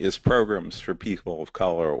something is programs for people of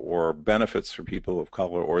color or benefits for people of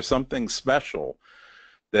color or something special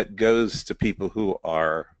that goes to people who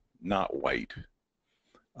are not white.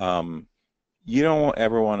 You don't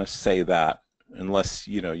ever want to say that unless,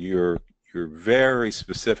 you know, you're very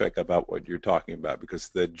specific about what you're talking about, because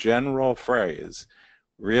the general phrase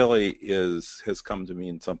really has come to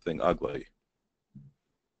mean something ugly.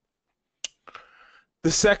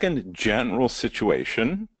 The second general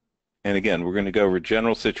situation, and again, we're going to go over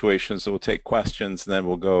general situations, so we'll take questions, and then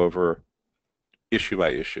we'll go over issue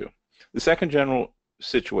by issue. The second general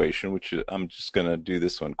situation, which I'm just going to do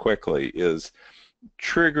this one quickly, is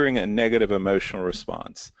triggering a negative emotional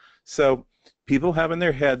response. So people have in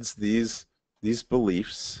their heads these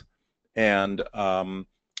beliefs, and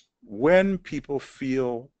when people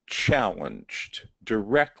feel challenged,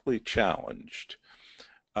 directly challenged,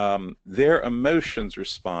 their emotions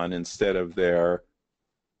respond instead of their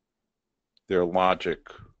logic,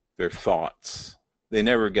 their thoughts. They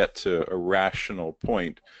never get to a rational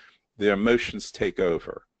point. Their emotions take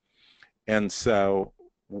over. And so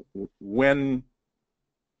when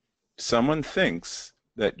someone thinks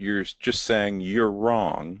that you're just saying you're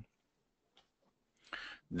wrong,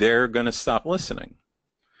 they're going to stop listening.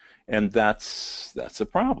 And that's a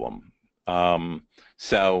problem.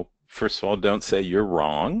 So first of all, don't say you're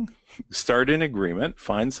wrong. Start an agreement.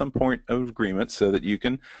 Find some point of agreement so that you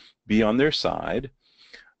can be on their side.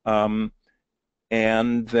 And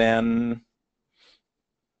then,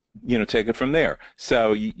 you know, take it from there.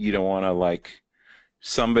 So you don't want to, like,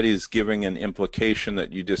 somebody's giving an implication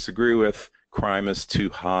that you disagree with. Crime is too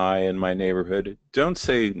high in my neighborhood. Don't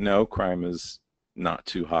say, no, crime is not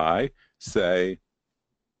too high. Say,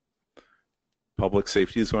 public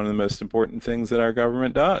safety is one of the most important things that our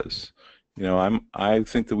government does. You know, I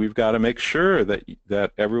think that we've got to make sure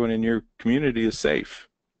that everyone in your community is safe,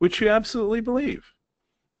 which you absolutely believe.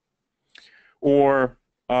 Or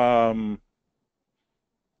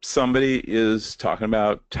somebody is talking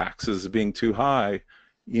about taxes being too high.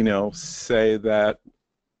 You know, say that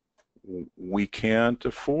we can't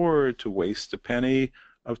afford to waste a penny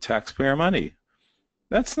of taxpayer money.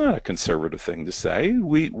 That's not a conservative thing to say.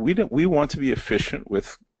 We want to be efficient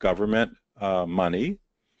with government money.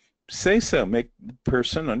 Say so. Make the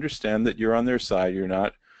person understand that you're on their side. You're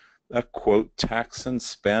not a, quote, tax and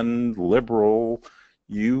spend liberal.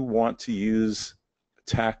 You want to use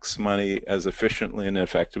tax money as efficiently and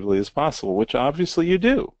effectively as possible, which obviously you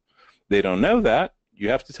do. They don't know that. You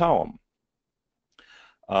have to tell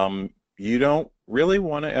them. You don't really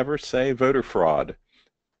want to ever say voter fraud.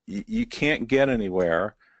 You can't get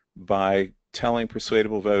anywhere by telling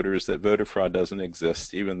persuadable voters that voter fraud doesn't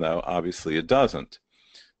exist, even though obviously it doesn't.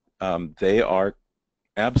 They are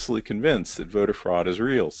absolutely convinced that voter fraud is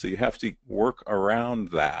real, so you have to work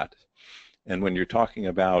around that. And when you're talking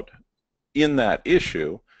about in that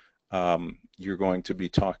issue, you're going to be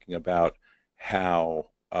talking about how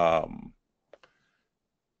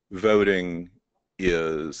voting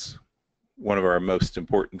is one of our most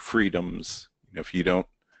important freedoms. If you don't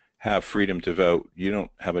have freedom to vote, you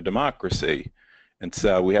don't have a democracy. And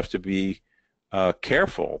so we have to be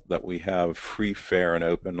careful that we have free, fair, and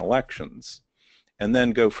open elections, and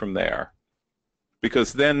then go from there,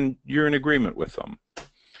 because then you're in agreement with them.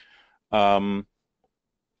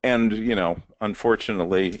 And, you know,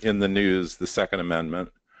 unfortunately, in the news, the Second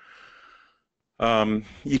Amendment,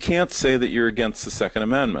 you can't say that you're against the Second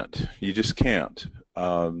Amendment. You just can't.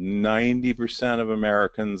 90% of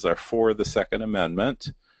Americans are for the Second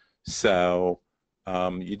Amendment, so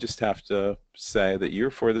you just have to say that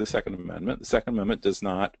you're for the Second Amendment. The Second Amendment does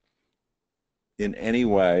not in any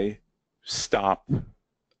way stop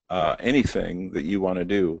anything that you want to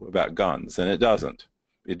do about guns, and it doesn't.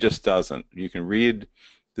 It just doesn't. You can read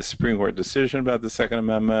the Supreme Court decision about the Second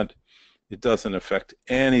Amendment. It doesn't affect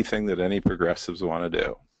anything that any progressives want to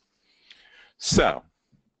do. So,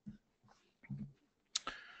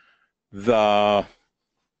 the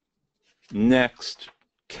next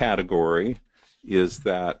category is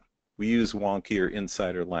that we use wonky or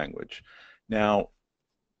insider language. Now,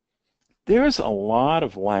 there's a lot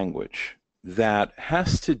of language that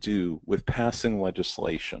has to do with passing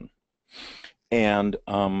legislation. And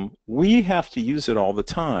we have to use it all the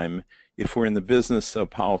time if we're in the business of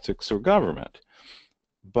politics or government.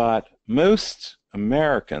 But most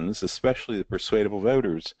Americans, especially the persuadable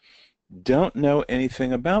voters, don't know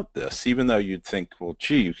anything about this, even though you'd think, well,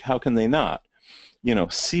 gee, how can they not? You know,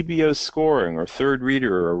 CBO scoring or third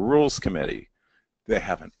reader or rules committee, they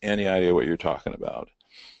haven't any idea what you're talking about.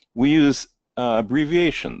 We use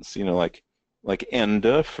abbreviations, you know, like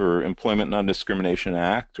ENDA for Employment Non-Discrimination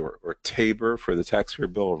Act, or TABOR for the Taxpayer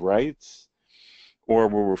Bill of Rights, or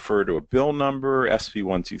we'll refer to a bill number, SB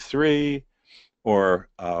 123, or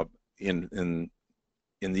in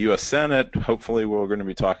the U.S. Senate, hopefully we're going to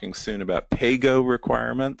be talking soon about PAYGO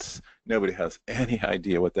requirements. Nobody has any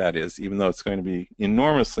idea what that is, even though it's going to be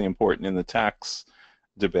enormously important in the tax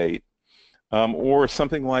debate. Or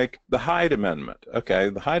something like the Hyde Amendment. Okay,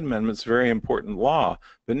 the Hyde Amendment is a very important law,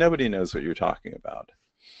 but nobody knows what you're talking about.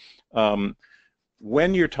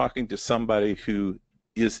 When you're talking to somebody who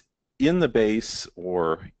is in the base,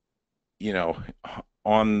 or you know,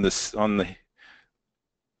 in the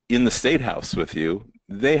State House with you,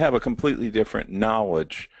 they have a completely different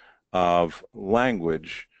knowledge of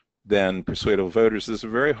language than persuadable voters. It's a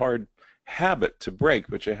very hard habit to break,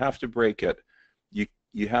 but you have to break it.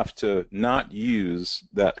 You have to not use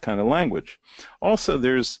that kind of language. Also,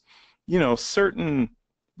 there's, you know, certain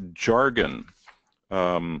jargon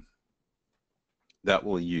that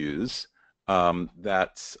we'll use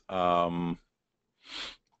that's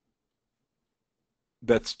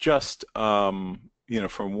just you know,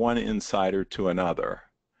 from one insider to another.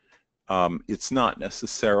 It's not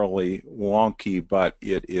necessarily wonky, but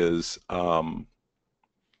it is.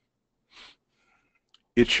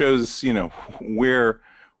 It shows, you know, where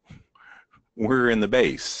we're in the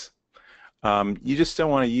base. You just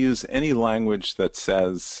don't want to use any language that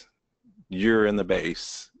says you're in the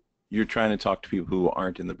base. You're trying to talk to people who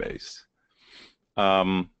aren't in the base.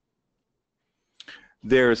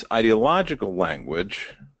 There's ideological language.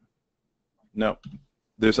 No,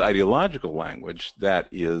 there's ideological language that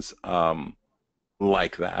is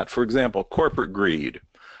like that. For example, corporate greed.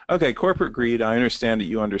 Okay, corporate greed, I understand it,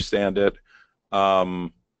 you understand it.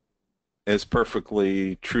 Is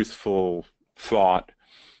perfectly truthful thought,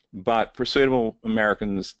 but persuadable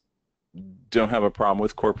Americans don't have a problem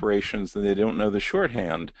with corporations, and they don't know the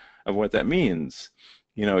shorthand of what that means.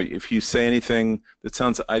 You know, if you say anything that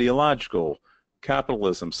sounds ideological,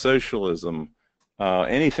 capitalism, socialism,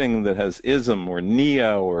 anything that has ism or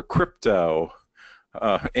neo or crypto,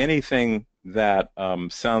 anything that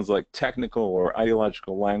sounds like technical or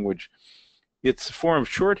ideological language, it's a form of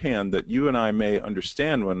shorthand that you and I may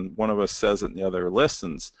understand when one of us says it and the other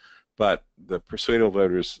listens, but the persuadable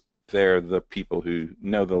voters, they're the people who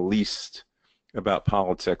know the least about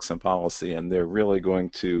politics and policy, and they're really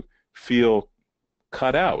going to feel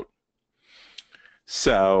cut out.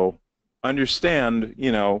 So understand,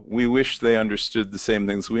 you know, we wish they understood the same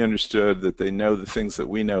things we understood, that they know the things that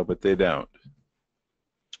we know, but they don't.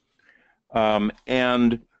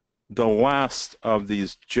 And the last of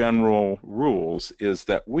these general rules is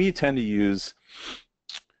that we tend to use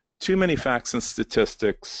too many facts and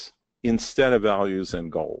statistics instead of values and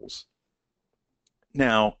goals.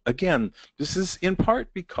 Now, again, this is in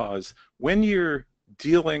part because when you're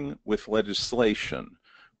dealing with legislation,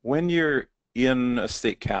 when you're in a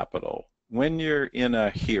state capitol, when you're in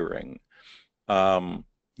a hearing,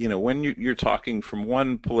 you know, when you're talking from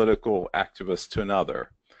one political activist to another,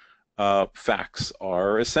 facts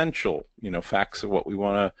are essential. You know, facts are what we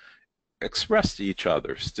want to express to each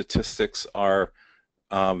other. Statistics are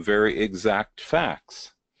very exact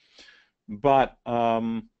facts. But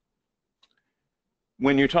when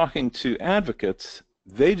you're talking to advocates,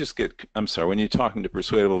 they just get, I'm sorry, when you're talking to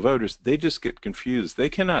persuadable voters, they just get confused. They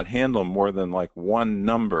cannot handle more than like one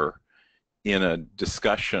number in a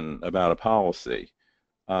discussion about a policy,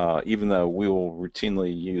 even though we will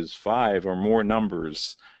routinely use 5 or more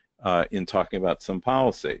numbers in talking about some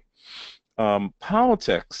policy.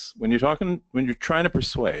 Politics, when you're trying to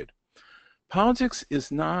persuade, politics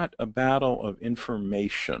is not a battle of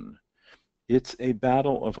information. It's a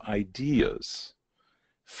battle of ideas.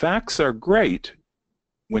 Facts are great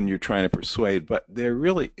when you're trying to persuade, but they're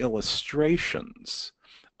really illustrations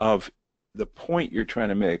of the point you're trying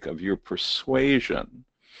to make, of your persuasion.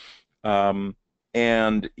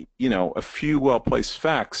 And, you know, a few well-placed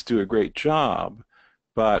facts do a great job,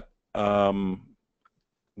 but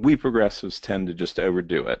we progressives tend to just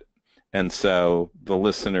overdo it. And so the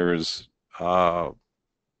listeners, their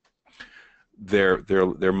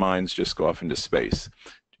minds just go off into space.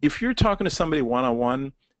 If you're talking to somebody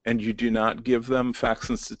one-on-one and you do not give them facts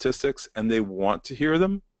and statistics and they want to hear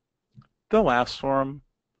them, they'll ask for them.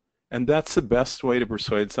 And that's the best way to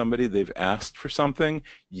persuade somebody. They've asked for something,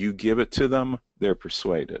 you give it to them, they're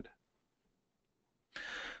persuaded.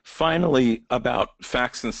 Finally, about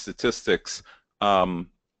facts and statistics, in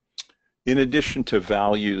addition to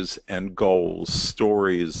values and goals,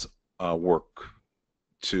 stories work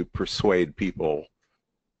to persuade people,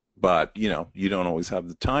 but you know, you don't always have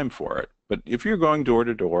the time for it. But if you're going door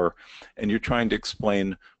to door and you're trying to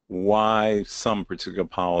explain why some particular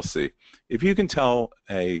policy, if you can tell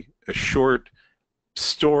a short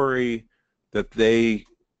story that they,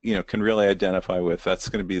 you know, can really identify with, that's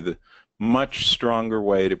going to be the much stronger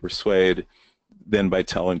way to persuade than by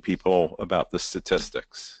telling people about the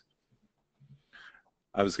statistics.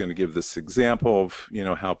 I was going to give this example of, you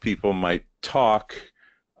know, how people might talk,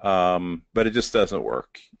 but it just doesn't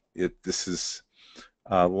work. This is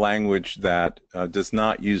language that does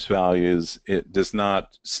not use values. It does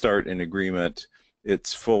not start an agreement.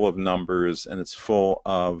 It's full of numbers, and it's full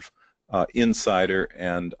of insider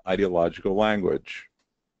and ideological language.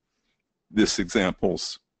 This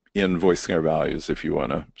example's in Voicing Our Values if you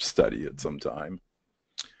want to study it sometime.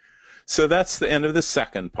 So that's the end of the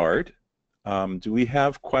second part. Do we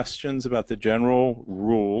have questions about the general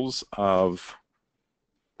rules of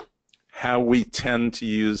how we tend to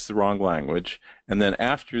use the wrong language? And then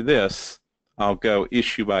after this, I'll go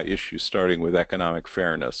issue by issue, starting with economic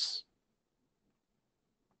fairness.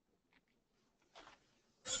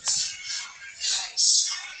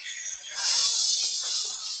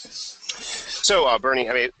 So, Bernie,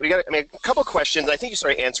 I mean, we got a couple questions. I think you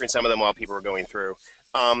started answering some of them while people were going through.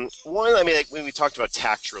 One, I mean, like when we talked about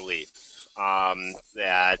tax relief,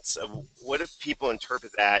 what if people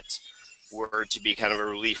interpret that word to be kind of a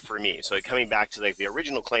relief for me? So, coming back to like the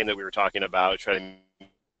original claim that we were talking about, trying to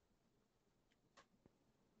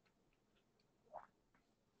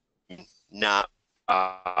not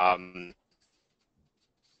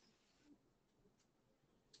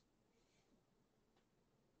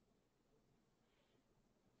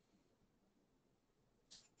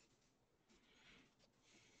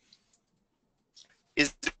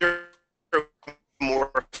is there a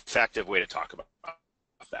more effective way to talk about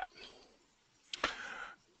that?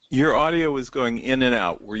 Your audio was going in and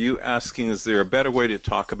out. Were you asking, is there a better way to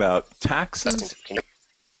talk about taxes? Can you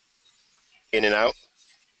in and out?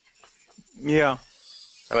 Yeah.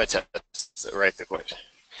 I'm going to write the question.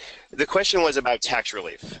 The question was about tax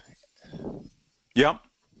relief. Yep.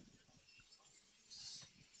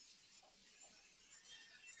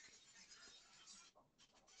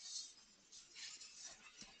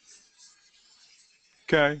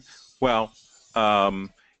 Okay. Well,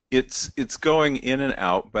 it's going in and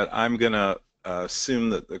out, but I'm going to assume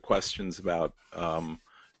that the question's about,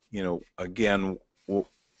 you know, again,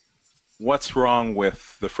 what's wrong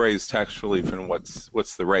with the phrase tax relief and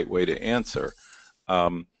what's the right way to answer.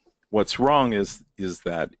 What's wrong is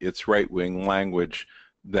that it's right-wing language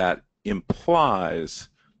that implies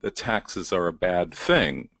that taxes are a bad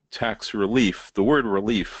thing. Tax relief, the word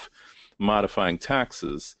relief, modifying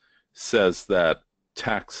taxes, says that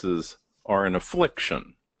taxes are an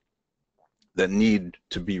affliction that need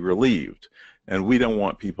to be relieved. And we don't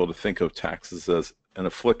want people to think of taxes as an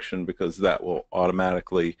affliction, because that will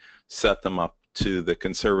automatically set them up to the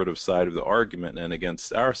conservative side of the argument and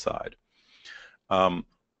against our side.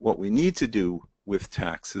 What we need to do with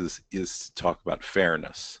taxes is to talk about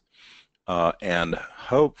fairness. And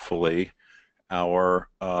hopefully our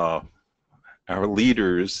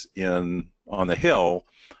leaders on the Hill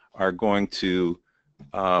are going to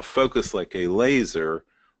focus like a laser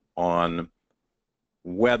on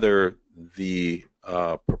whether the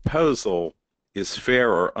proposal is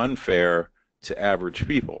fair or unfair to average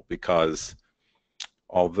people, because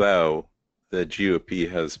although the GOP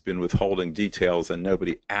has been withholding details and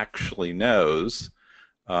nobody actually knows,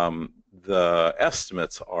 the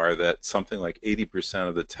estimates are that something like 80%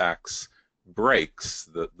 of the tax breaks,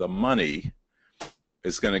 the money,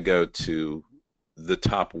 is going to go to the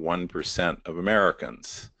top 1% of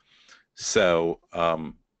Americans. So,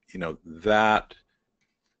 you know, that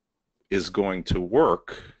is going to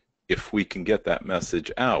work if we can get that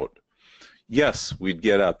message out. Yes, we'd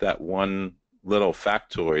get out that one little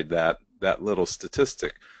factoid, that little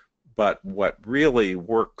statistic. But what really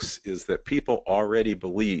works is that people already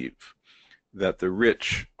believe that the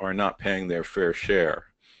rich are not paying their fair share.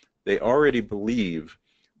 They already believe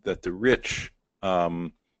that the rich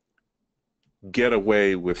get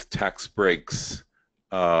away with tax breaks,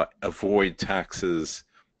 avoid taxes,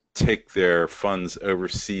 take their funds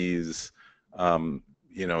overseas,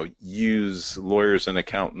 use lawyers and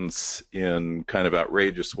accountants in kind of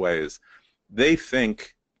outrageous ways. They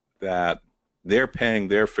think that they're paying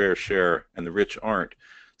their fair share and the rich aren't.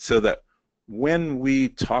 So that when we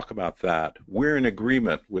talk about that, we're in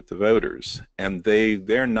agreement with the voters, and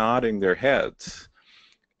they're nodding their heads.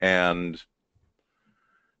 And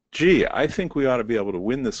gee, I think we ought to be able to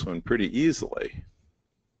win this one pretty easily.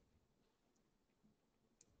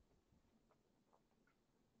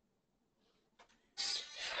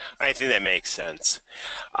 I think that makes sense.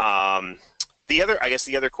 I guess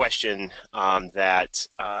the other question that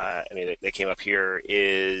came up here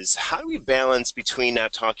is how do we balance between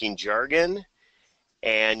not talking jargon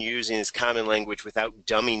and using this common language without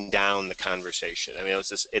dumbing down the conversation? I mean,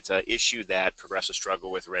 it's an issue that progressives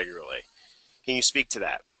struggle with regularly. Can you speak to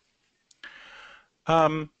that?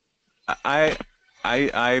 Um, I,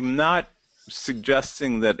 I'm not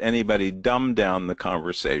suggesting that anybody dumb down the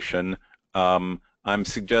conversation. I'm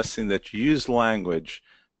suggesting that you use language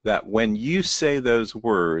that when you say those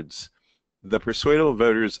words, the persuadable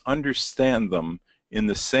voters understand them in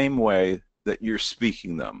the same way that you're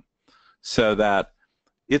speaking them. So that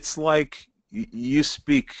it's like you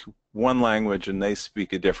speak one language and they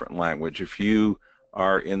speak a different language. If you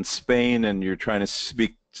are in Spain and you're trying to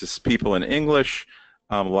speak to people in English,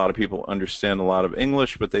 a lot of people understand a lot of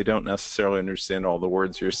English, but they don't necessarily understand all the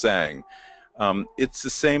words you're saying. It's the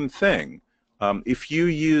same thing. If you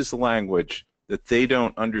use language that they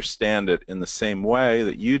don't understand it in the same way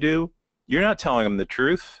that you do, you're not telling them the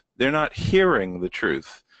truth. They're not hearing the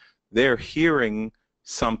truth. They're hearing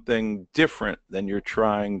something different than you're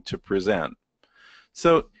trying to present.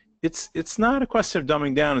 So it's not a question of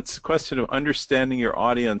dumbing down. It's a question of understanding your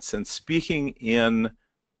audience and speaking in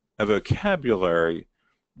a vocabulary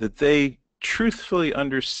that they truthfully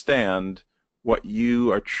understand what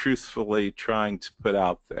you are truthfully trying to put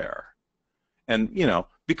out there. And,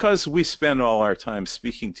 because we spend all our time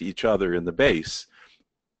speaking to each other in the base,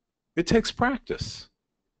 it takes practice.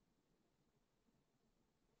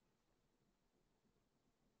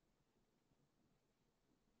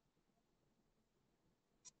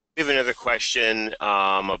 We have another question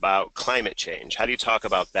about climate change. How do you talk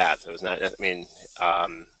about that? So it's not, I mean,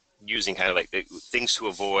 using kind of like things to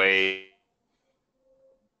avoid.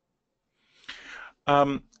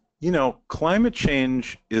 Um, Climate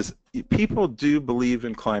change is, people do believe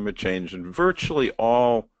in climate change, and virtually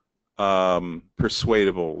all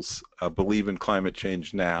persuadables believe in climate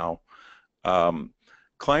change now. Um,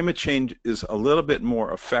 Climate change is a little bit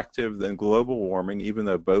more effective than global warming, even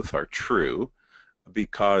though both are true,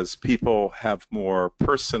 because people have more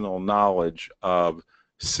personal knowledge of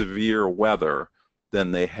severe weather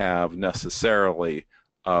than they have necessarily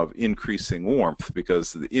of increasing warmth,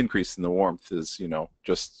 because the increase in the warmth is,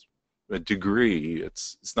 just a degree.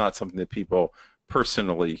 It's not something that people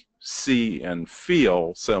personally see and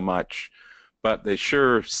feel so much, but they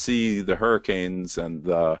sure see the hurricanes and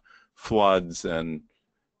the floods, and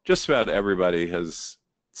just about everybody has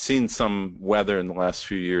seen some weather in the last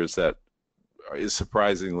few years that is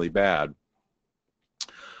surprisingly bad.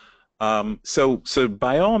 So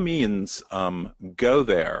by all means, go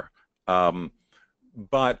there. Um,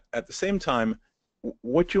 but at the same time,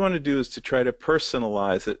 what you want to do is to try to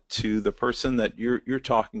personalize it to the person that you're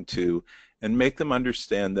talking to, and make them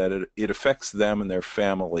understand that it affects them and their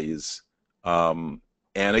families. And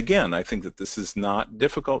again, I think that this is not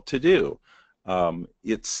difficult to do.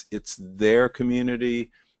 It's their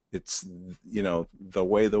community. It's, the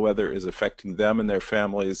way the weather is affecting them and their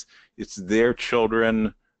families. It's their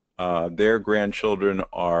children, their grandchildren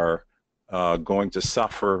are going to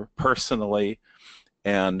suffer personally.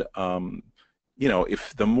 And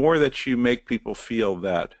if the more that you make people feel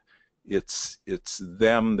that it's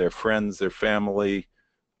them, their friends, their family,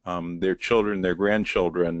 their children, their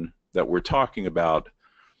grandchildren that we're talking about,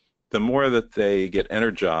 the more that they get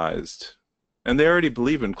energized. And they already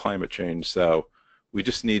believe in climate change, so we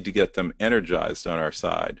just need to get them energized on our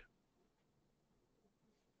side.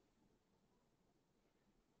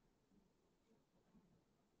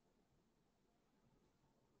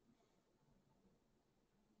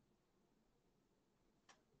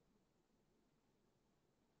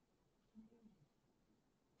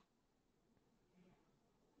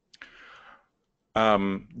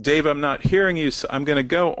 Dave, I'm not hearing you, so I'm going to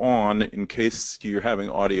go on in case you're having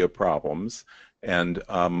audio problems. And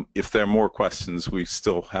if there are more questions, we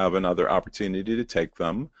still have another opportunity to take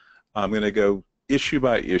them. I'm going to go issue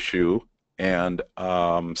by issue and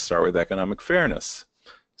start with economic fairness.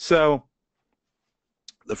 So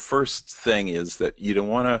the first thing is that you don't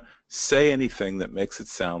want to say anything that makes it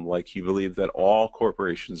sound like you believe that all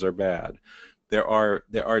corporations are bad. There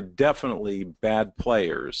are definitely bad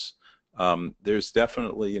players. There's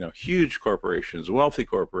definitely, huge corporations, wealthy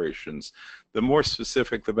corporations. The more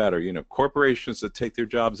specific, the better. Corporations that take their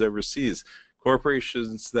jobs overseas,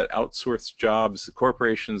 corporations that outsource jobs,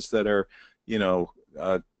 corporations that are, you know,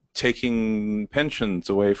 uh, taking pensions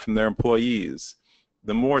away from their employees.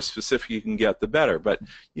 The more specific you can get, the better. But,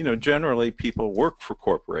 generally people work for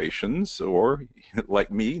corporations or,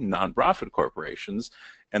 like me, nonprofit corporations,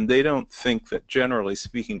 and they don't think that, generally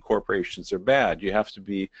speaking, corporations are bad. You have to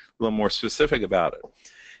be a little more specific about it.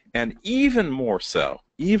 And even more so,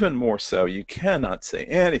 you cannot say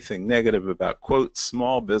anything negative about, quote,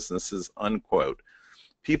 small businesses, unquote.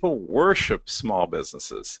 People worship small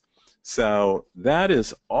businesses. So that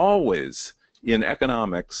is always, in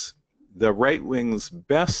economics, the right wing's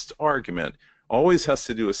best argument always has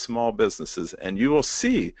to do with small businesses, and you will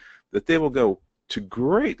see that they will go to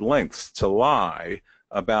great lengths to lie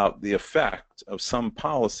about the effect of some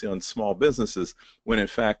policy on small businesses when in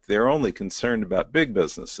fact they're only concerned about big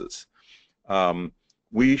businesses.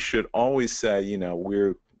 We should always say,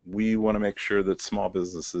 we want to make sure that small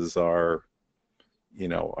businesses are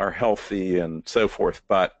healthy and so forth.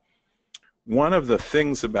 But one of the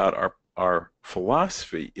things about our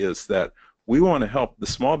philosophy is that we want to help the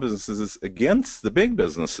small businesses against the big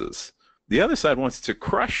businesses. The other side wants to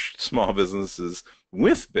crush small businesses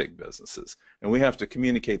with big businesses, and we have to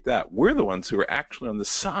communicate that. We're the ones who are actually on the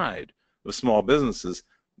side of small businesses.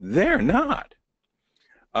 They're not.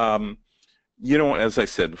 As I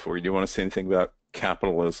said before, you don't want to say anything about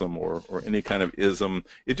capitalism or any kind of ism.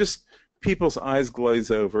 It just, people's eyes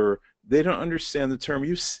glaze over. They don't understand the term.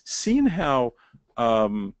 You've seen how,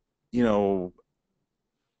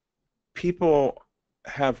 people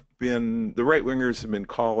have been, the right-wingers have been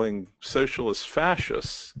calling socialists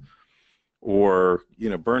fascists, or,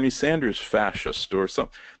 Bernie Sanders fascist or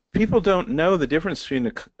something. People don't know the difference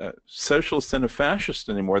between a socialist and a fascist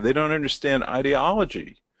anymore. They don't understand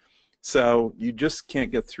ideology. So you just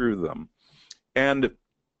can't get through them. And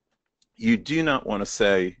you do not want to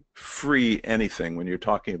say free anything when you're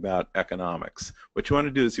talking about economics. What you want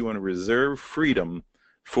to do is you want to reserve freedom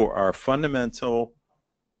for our fundamental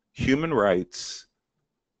human rights,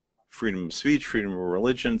 freedom of speech, freedom of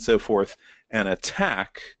religion, so forth, and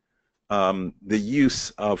attack the use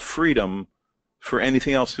of freedom for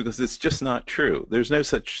anything else, because it's just not true. There's no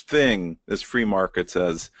such thing as free markets,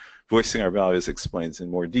 as Voicing Our Values explains in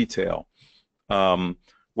more detail.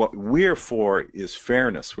 What we're for is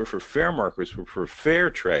fairness. We're for fair markets. We're for fair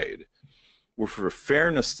trade. We're for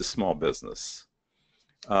fairness to small business.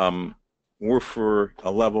 We're for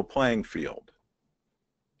a level playing field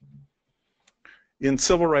in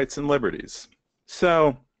civil rights and liberties.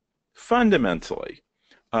 So fundamentally,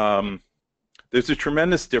 there's a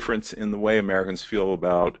tremendous difference in the way Americans feel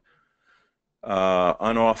about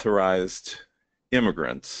unauthorized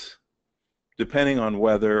immigrants, depending on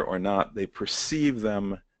whether or not they perceive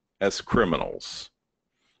them as criminals.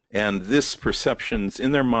 And this perception's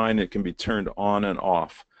in their mind. It can be turned on and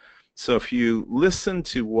off. So if you listen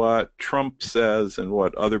to what Trump says and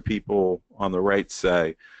what other people on the right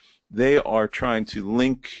say, they are trying to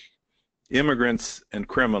link immigrants and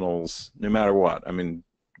criminals no matter what. I mean,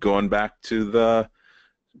 going back to the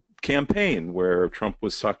campaign where Trump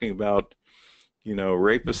was talking about,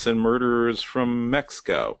 rapists and murderers from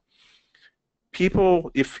Mexico. People,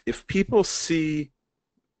 if people see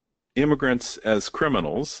immigrants as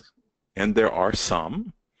criminals, and there are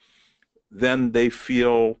some, then they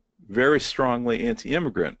feel very strongly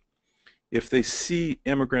anti-immigrant. If they see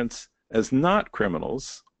immigrants as not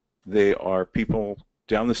criminals, they are people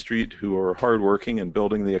down the street who are hardworking and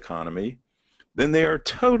building the economy, then they are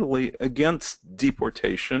totally against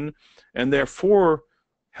deportation, and therefore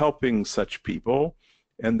helping such people,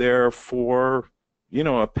 and therefore,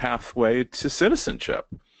 a pathway to citizenship.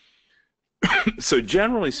 So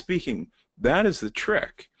generally speaking, that is the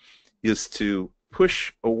trick, is to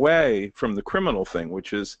push away from the criminal thing,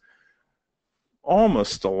 which is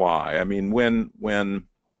almost a lie. I mean, when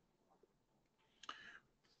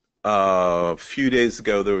a few days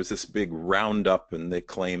ago there was this big roundup and they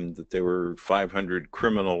claimed that there were 500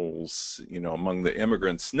 criminals, among the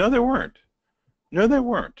immigrants. No, there weren't. No, they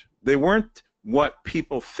weren't. They weren't what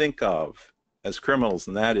people think of as criminals,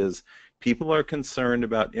 and that is People are concerned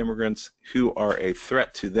about immigrants who are a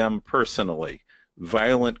threat to them personally,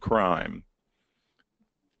 violent crime.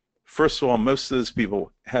 First of all, most of those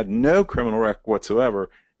people had no criminal record whatsoever,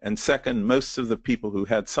 and second, most of the people who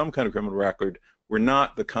had some kind of criminal record were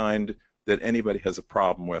not the kind that anybody has a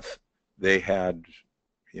problem with. They had,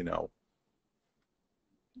 you know,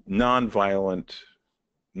 non-violent,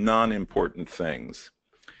 non-important things.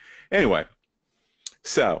 Anyway,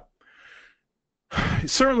 so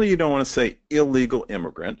certainly you don't want to say illegal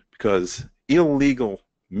immigrant, because illegal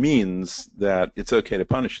means that it's okay to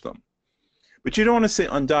punish them. But you don't want to say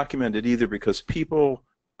undocumented either, because people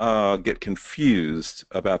get confused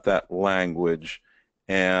about that language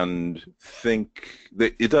and think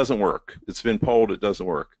that it doesn't work. It's been polled, it doesn't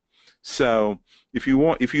work. So if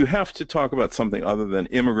you have to talk about something other than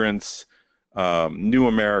immigrants, new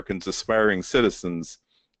Americans, aspiring citizens,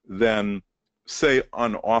 then say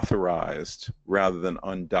unauthorized rather than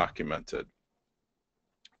undocumented,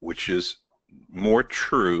 which is more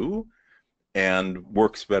true and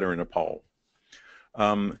works better in a poll.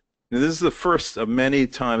 This is the first of many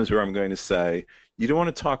times where I'm going to say you don't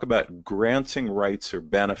want to talk about granting rights or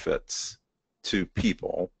benefits to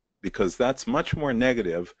people, because that's much more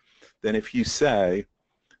negative than if you say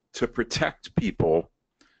to protect people,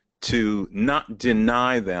 to not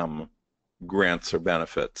deny them grants or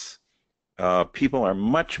benefits. People are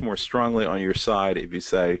much more strongly on your side if you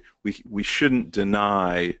say we shouldn't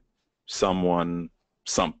deny someone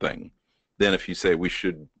something than if you say we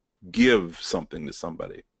should give something to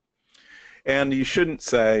somebody. And you shouldn't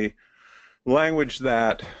say language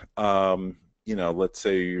that, you know, let's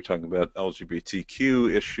say you're talking about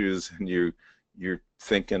LGBTQ issues and you're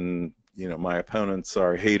thinking, you know, my opponents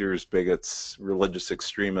are haters, bigots, religious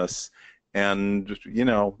extremists, and, you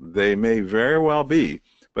know, they may very well be,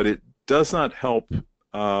 but it does not help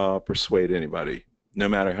persuade anybody, no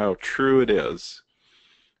matter how true it is.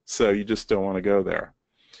 So you just don't want to go there.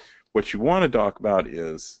 What you want to talk about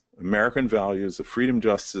is American values of freedom,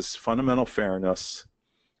 justice, fundamental fairness,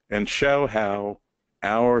 and show how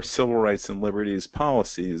our civil rights and liberties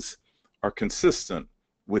policies are consistent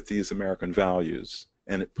with these American values,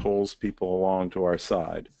 and it pulls people along to our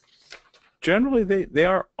side. Generally, they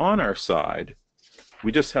are on our side.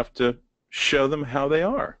 We just have to show them how they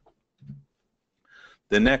are.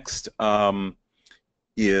 The next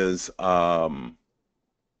is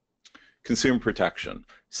consumer protection.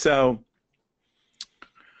 So,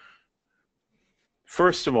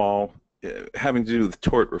 first of all, having to do with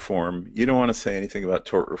tort reform, you don't want to say anything about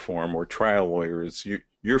tort reform or trial lawyers.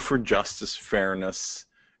 You're for justice, fairness.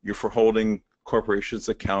 You're for holding corporations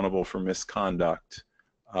accountable for misconduct.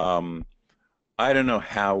 I don't know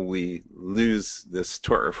how we lose this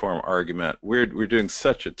tort reform argument. We're doing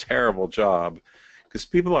such a terrible job because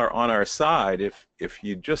people are on our side if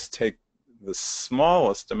you just take the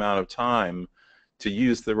smallest amount of time to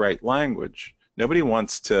use the right language. Nobody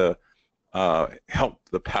wants to help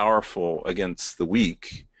the powerful against the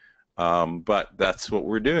weak, but that's what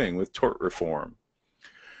we're doing with tort reform.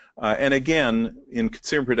 And again, in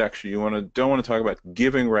consumer protection, you don't want to talk about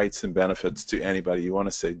giving rights and benefits to anybody. You want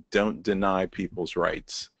to say don't deny people's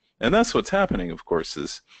rights. And that's what's happening, of course,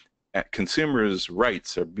 is consumers'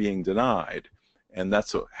 rights are being denied, and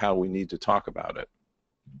that's how we need to talk about it.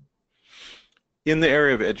 In the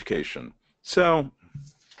area of education, so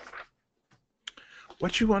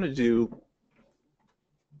what you want to do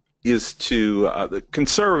is the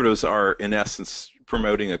conservatives are, in essence,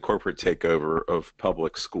 promoting a corporate takeover of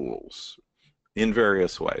public schools in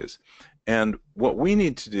various ways. And what we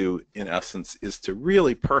need to do, in essence, is to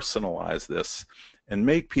really personalize this and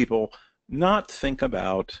make people not think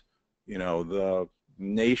about, you know, the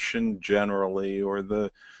nation generally or the,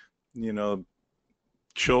 you know,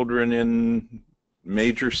 children in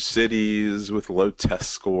major cities with low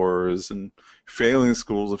test scores and failing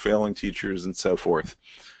schools and failing teachers and so forth.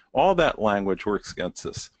 All that language works against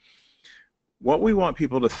us. What we want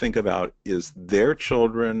people to think about is their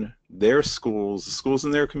children, their schools, the schools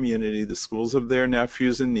in their community, the schools of their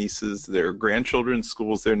nephews and nieces, their grandchildren's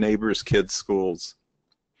schools, their neighbors' kids' schools.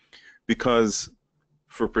 Because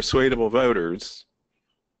for persuadable voters,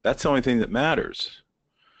 that's the only thing that matters.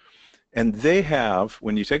 And they have,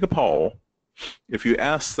 when you take a poll, if you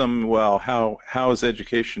ask them, well, how is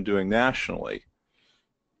education doing nationally,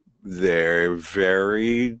 they're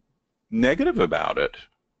very negative about it.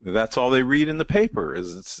 That's all they read in the paper,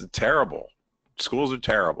 is it's terrible. Schools are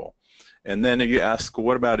terrible. And then you ask,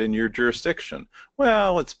 what about in your jurisdiction?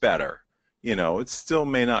 Well, it's better. You know, it still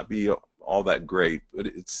may not be all that great, but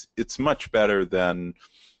it's much better than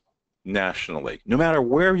nationally. No matter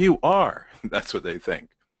where you are, that's what they think.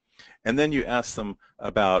 And then you ask them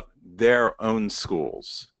about their own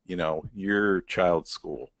schools, you know, your child's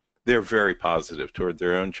school. They're very positive toward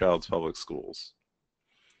their own child's public schools.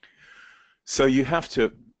 So you have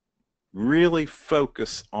to really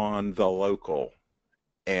focus on the local,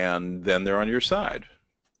 and then they're on your side.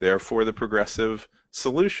 They're for the progressive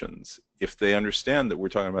solutions if they understand that we're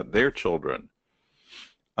talking about their children.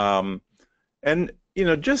 And you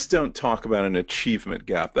know, just don't talk about an achievement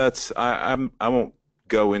gap. That's I won't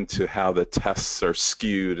go into how the tests are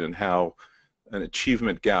skewed and how an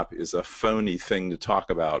achievement gap is a phony thing to talk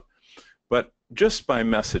about. But just by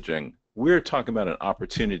messaging, we're talking about an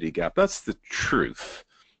opportunity gap. That's the truth.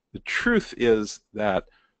 The truth is that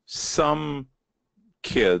some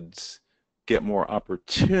kids get more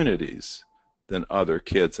opportunities than other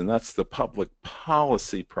kids, and that's the public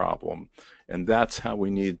policy problem. And that's how we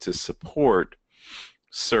need to support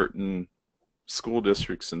certain school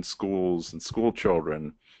districts and schools and school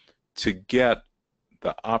children to get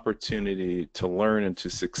the opportunity to learn and to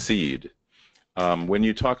succeed. When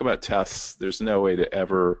you talk about tests, there's no way to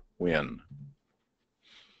ever win.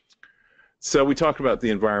 So we talked about the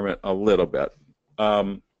environment a little bit.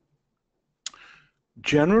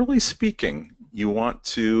 Generally speaking, you want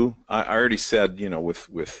to, I already said, you know,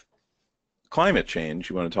 with climate change,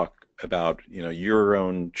 you want to talk about, you know, your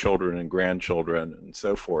own children and grandchildren and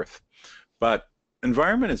so forth. But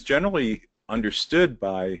environment is generally understood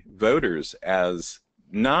by voters as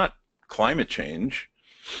not climate change,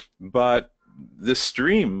 but the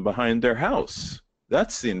stream behind their house.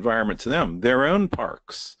 That's the environment to them, their own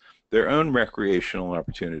parks, their own recreational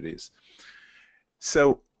opportunities.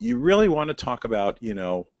 So you really want to talk about, you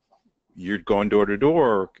know, you're going door to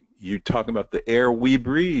door, you talk about the air we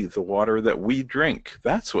breathe, the water that we drink.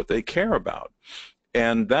 That's what they care about.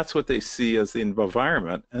 And that's what they see as the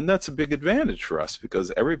environment, and that's a big advantage for us because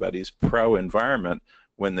everybody's pro-environment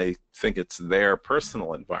when they think it's their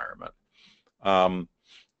personal environment.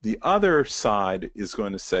 The other side is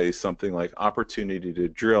going to say something like opportunity to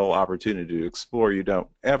drill, opportunity to explore. You don't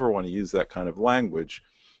ever want to use that kind of language.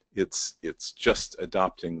 It's just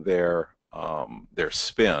adopting their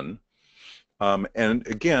spin. And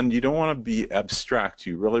again, you don't want to be abstract.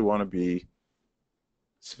 You really want to be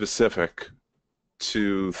specific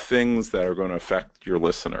to things that are going to affect your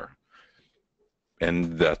listener.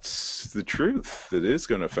 And that's the truth. It is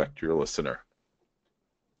going to affect your listener.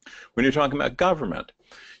 When you're talking about government,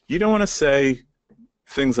 you don't want to say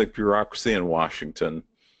things like bureaucracy in Washington,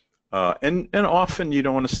 and often you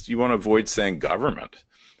don't want to. You want to avoid saying government,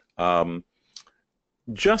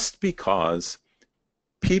 just because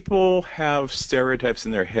people have stereotypes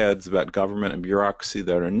in their heads about government and bureaucracy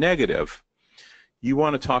that are negative. You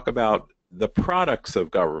want to talk about the products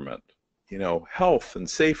of government, you know, health and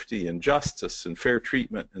safety and justice and fair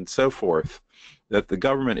treatment and so forth, that the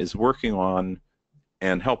government is working on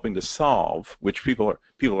and helping to solve, which people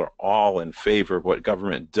are all in favor of what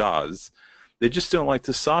government does. They just don't like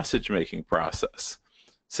the sausage making process.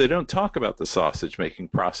 So don't talk about the sausage making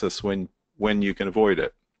process when you can avoid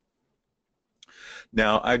it.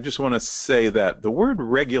 Now, I just want to say that the word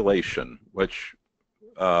regulation, which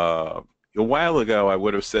a while ago I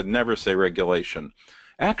would have said never say regulation,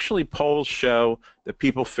 actually polls show that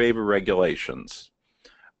people favor regulations.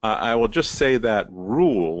 I will just say that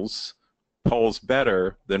rules polls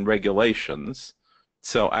better than regulations.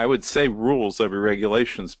 So I would say rules over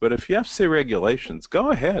regulations, but if you have to say regulations, go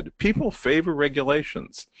ahead. People favor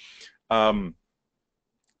regulations. The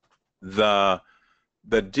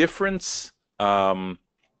difference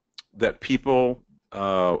that people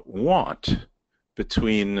want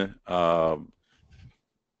between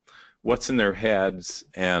what's in their heads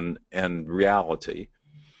and reality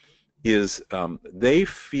is they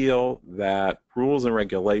feel that rules and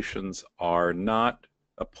regulations are not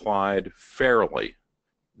applied fairly,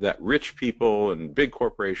 that rich people and big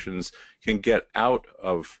corporations can get out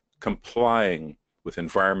of complying with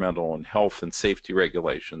environmental and health and safety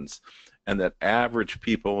regulations, and that average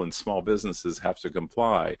people and small businesses have to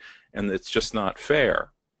comply, and it's just not fair.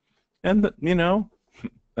 And, you know,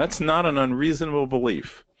 that's not an unreasonable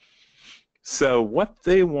belief. So what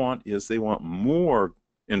they want is they want more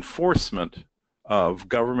enforcement of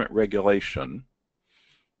government regulation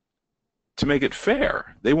to make it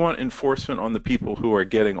fair. They want enforcement on the people who are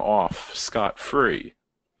getting off scot-free.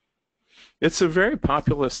 It's a very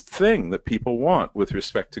populist thing that people want with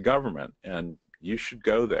respect to government, and you should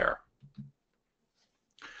go there.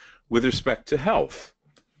 With respect to health,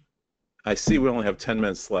 I see we only have 10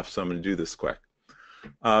 minutes left, so I'm going to do this quick.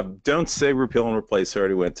 Don't say repeal and replace. I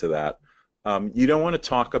already went to that. You don't want to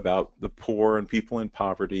talk about the poor and people in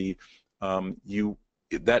poverty. You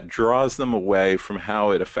that draws them away from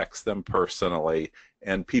how it affects them personally,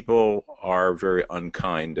 and people are very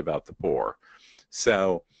unkind about the poor.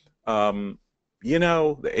 So, you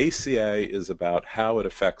know, the ACA is about how it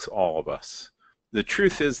affects all of us. The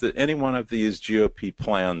truth is that any one of these GOP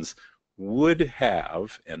plans would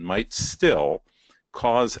have and might still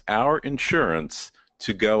cause our insurance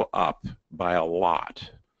to go up by a lot.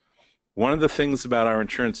 One of the things about our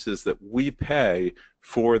insurance is that we pay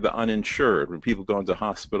for the uninsured. When people go into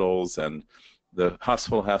hospitals and the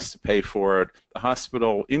hospital has to pay for it, the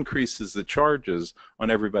hospital increases the charges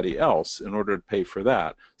on everybody else in order to pay for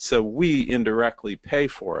that. So we indirectly pay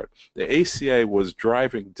for it. The ACA was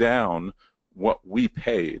driving down what we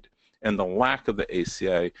paid, and the lack of the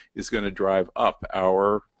ACA is going to drive up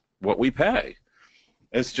what we pay.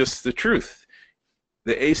 It's just the truth.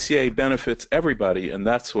 The ACA benefits everybody, and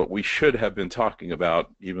that's what we should have been talking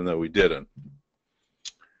about, even though we didn't.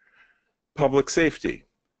 Public safety.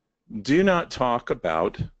 Do not talk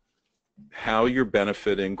about how you're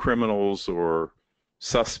benefiting criminals or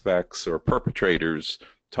suspects or perpetrators.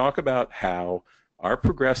 Talk about how our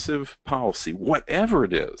progressive policy, whatever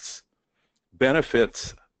it is,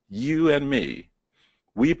 benefits you and me.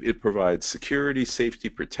 It provides security, safety,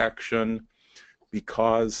 protection,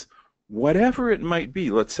 because whatever it might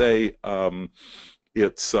be, let's say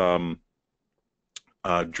it's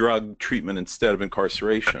drug treatment instead of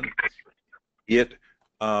incarceration, it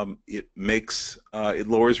lowers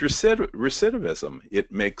recidivism.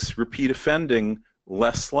 It makes repeat offending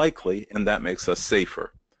less likely, and that makes us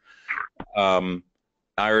safer. I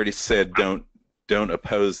already said don't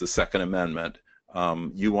oppose the Second Amendment.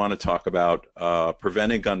 You want to talk about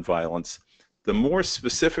preventing gun violence. The more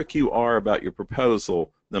specific you are about your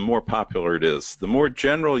proposal, the more popular it is. The more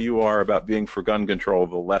general you are about being for gun control,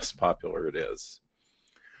 the less popular it is.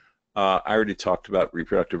 I already talked about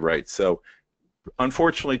reproductive rights. So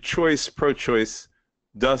unfortunately, pro-choice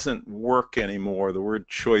doesn't work anymore. The word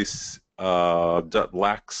choice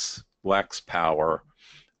lacks power,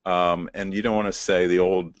 and you don't want to say the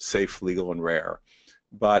old safe, legal, and rare.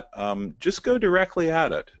 But just go directly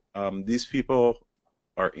at it. These people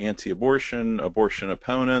are anti-abortion, abortion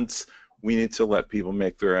opponents. We need to let people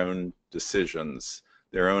make their own decisions,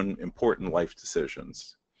 their own important life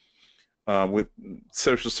decisions. With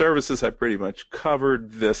social services, I pretty much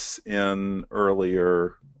covered this in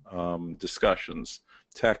earlier discussions.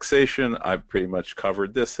 Taxation, I've pretty much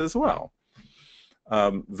covered this as well.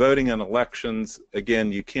 Voting in elections,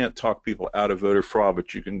 again, you can't talk people out of voter fraud,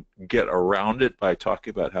 but you can get around it by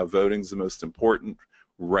talking about how voting is the most important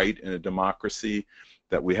right in a democracy,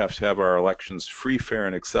 that we have to have our elections free, fair,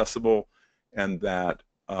 and accessible, and that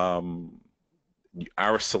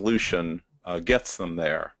our solution gets them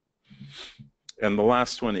there. And the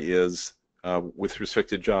last one is with respect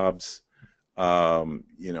to jobs,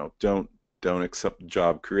 you know, don't accept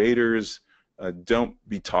job creators. Don't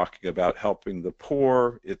be talking about helping the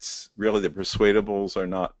poor. It's really the persuadables are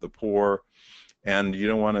not the poor, and you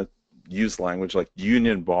don't want to use language like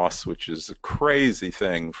union boss, which is a crazy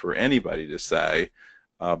thing for anybody to say,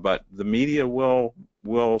 but the media will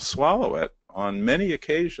swallow it on many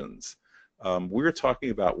occasions. We're talking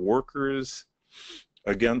about workers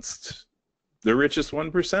against the richest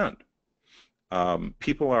 1%.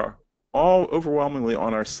 People are all overwhelmingly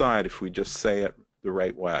on our side if we just say it the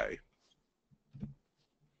right way.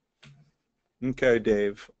 Okay,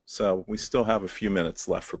 Dave, so we still have a few minutes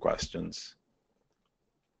left for questions.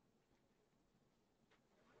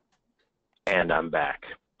 And I'm back.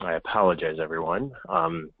 I apologize, everyone.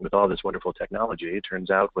 With all this wonderful technology, it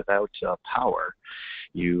turns out without power,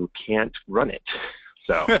 you can't run it.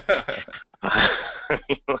 So,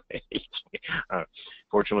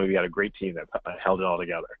 fortunately, we got a great team that held it all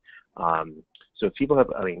together. So if people have,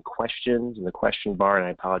 questions in the question bar, and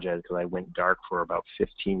I apologize because I went dark for about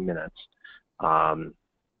 15 minutes.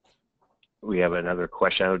 We have another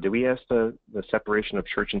question. Did we ask the separation of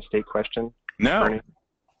church and state question? No. Bernie?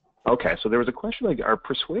 Okay, so there was a question like, are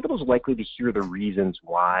persuadables likely to hear the reasons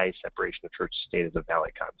why separation of church and state is a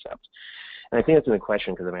valid concept? And I think that's in the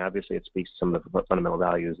question because, obviously it speaks to some of the fundamental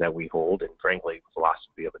values that we hold and, frankly,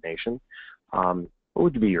 philosophy of a nation. What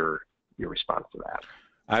would be your response to that?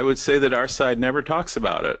 I would say that our side never talks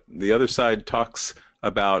about it. The other side talks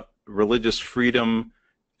about religious freedom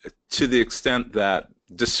to the extent that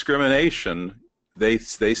discrimination, they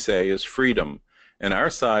say, is freedom. And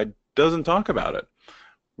our side doesn't talk about it.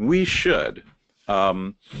 We should.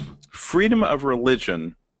 Freedom of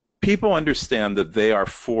religion, people understand that they are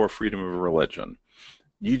for freedom of religion.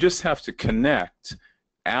 You just have to connect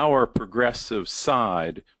our progressive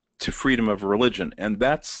side to freedom of religion, and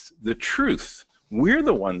that's the truth. We're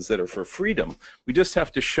the ones that are for freedom. We just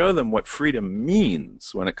have to show them what freedom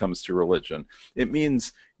means when it comes to religion. It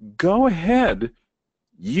means go ahead,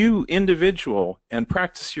 you individual, and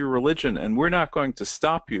practice your religion, and we're not going to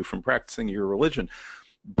stop you from practicing your religion.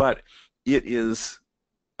 But it is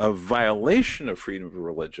a violation of freedom of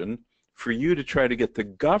religion for you to try to get the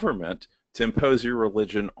government to impose your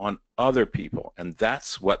religion on other people, and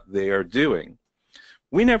that's what they are doing.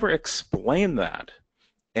 We never explain that,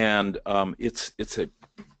 and it's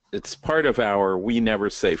part of our we never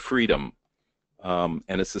say freedom, and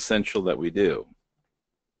it's essential that we do.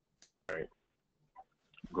 Right.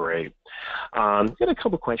 Great. Got a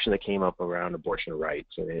couple of questions that came up around abortion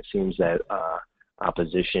rights, and it seems that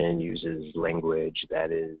opposition uses language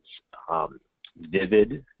that is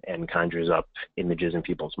vivid and conjures up images in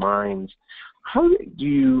people's minds. How do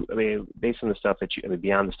you, I mean, based on the stuff that you, I mean,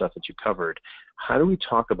 beyond the stuff that you covered, how do we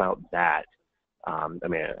talk about that? I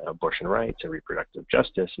mean, abortion rights and reproductive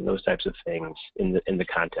justice and those types of things in the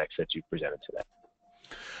context that you presented today?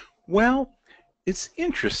 Well, it's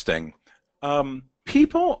interesting.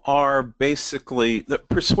 People are basically, the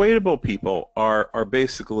persuadable people are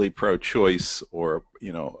basically pro-choice or,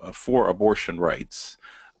 you know, for abortion rights.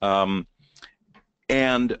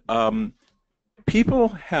 People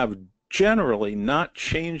have generally not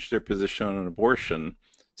changed their position on abortion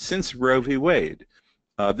since Roe v. Wade.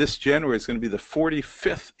 This January is going to be the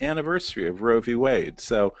 45th anniversary of Roe v. Wade.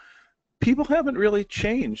 So people haven't really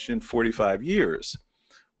changed in 45 years.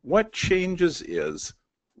 What changes is,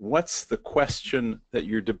 what's the question that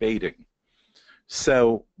you're debating?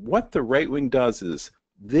 So what the right wing does is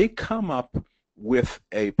they come up with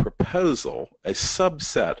a proposal, a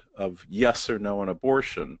subset of yes or no on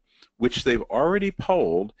abortion, which they've already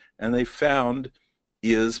polled and they found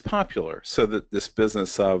is popular. So that this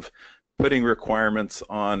business of putting requirements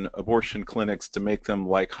on abortion clinics to make them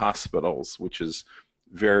like hospitals, which is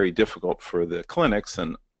very difficult for the clinics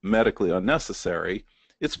and medically unnecessary,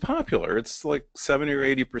 it's popular. It's like 70 or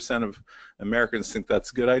 80% of Americans think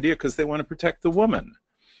that's a good idea because they want to protect the woman.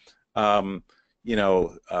 You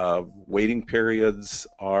know, waiting periods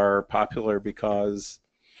are popular because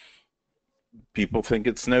people think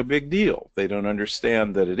it's no big deal. They don't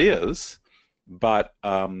understand that it is, but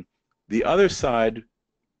the other side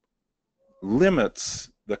limits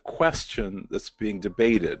the question that's being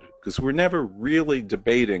debated, because we're never really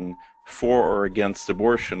debating for or against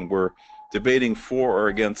abortion. We're debating for or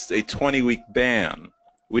against a 20-week ban,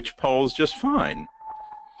 which polls just fine.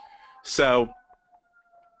 So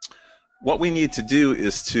what we need to do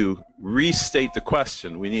is to restate the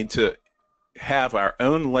question. We need to have our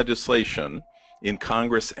own legislation in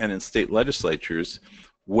Congress and in state legislatures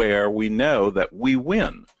where we know that we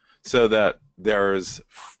win, so that there's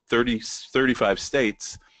 35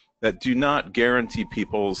 states that do not guarantee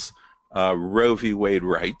people's Roe v. Wade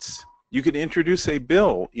rights. You can introduce a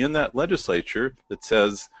bill in that legislature that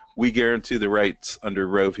says we guarantee the rights under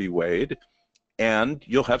Roe v. Wade, and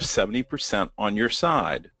you'll have 70% on your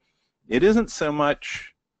side. It isn't so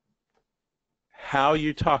much how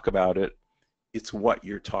you talk about it, it's what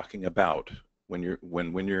you're talking about when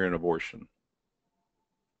you're in abortion.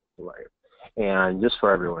 Right. And just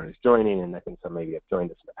for everyone who's joining, and I think some maybe have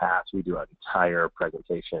joined us in the past, we do an entire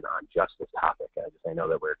presentation on just this topic. I know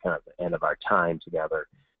that we're kind of at the end of our time together,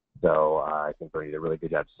 so I think Bernie did a really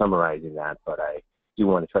good job summarizing that, but I do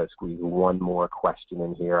want to try to squeeze one more question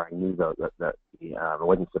in here. I knew that I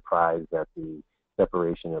wasn't surprised that the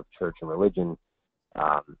separation of church and religion,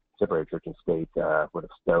 separate church and state, would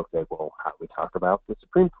have stoked that, well, how we talk about the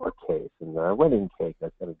Supreme Court case and the wedding cake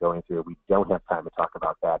that's going to be going through. We don't have time to talk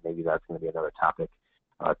about that. Maybe that's going to be another topic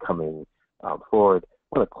coming forward.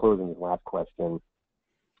 I want to close in this last question.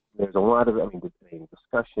 There's a lot of,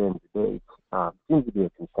 discussion, debate. Seems to be a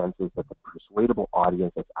consensus that the persuadable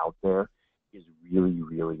audience that's out there is really,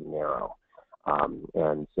 really narrow.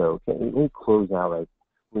 And so can we close out, like,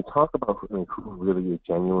 when we talk about who really is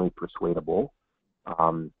genuinely persuadable,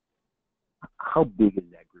 how big is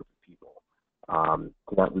that group of people?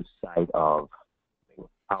 To not lose sight of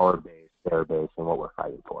our base, their base, and what we're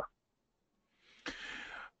fighting for.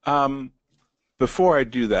 Before I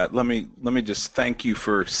do that, let me just thank you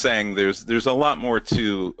for saying there's a lot more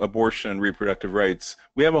to abortion and reproductive rights.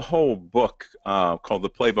 We have a whole book called The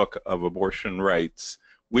Playbook of Abortion Rights,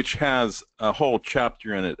 which has a whole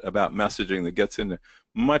chapter in it about messaging that gets into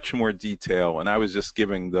much more detail, and I was just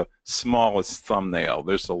giving the smallest thumbnail.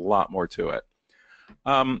 There's a lot more to it.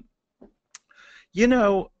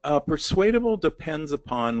 Persuadable depends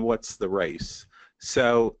upon what's the race.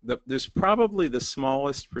 So there's probably the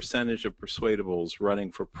smallest percentage of persuadables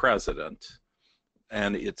running for president,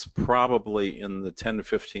 and it's probably in the 10 to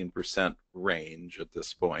 15% range at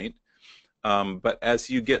this point. But as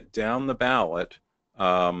you get down the ballot,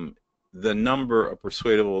 the number of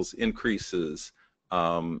persuadables increases,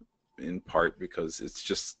 in part because it's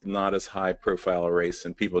just not as high profile a race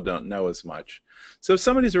and people don't know as much. So if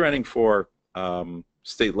somebody's running for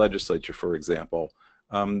state legislature, for example,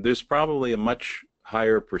 there's probably a much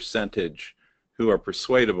higher percentage who are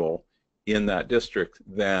persuadable in that district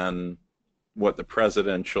than what the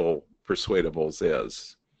presidential persuadables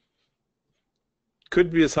is.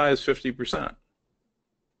 Could be as high as 50%.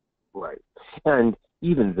 Right. And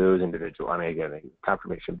even those individuals, I mean, again,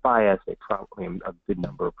 confirmation bias, they probably, a good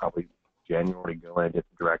number probably genuinely go in a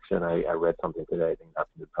different direction. I read something today, I think that's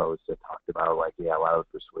in the Post, that talked about, like, yeah, a lot of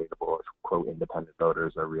persuadable, quote, independent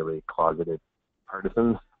voters are really closeted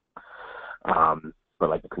partisans, but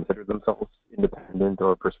like to consider themselves independent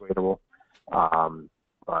or persuadable.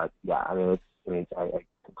 But yeah, I mean, I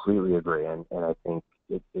completely agree, and I think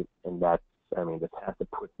and that's, I mean, just have to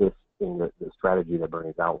put this in the strategy that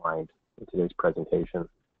Bernie's outlined in today's presentation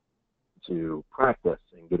to practice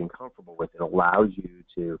and getting comfortable with. It allows you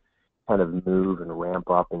to kind of move and ramp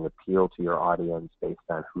up and appeal to your audience based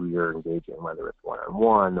on who you're engaging, whether it's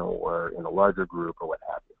one-on-one or in a larger group or what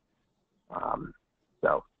have you.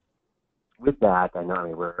 So with that, I know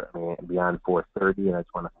we're beyond 4:30, and I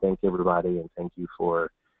just want to thank everybody and thank you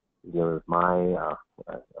for dealing with my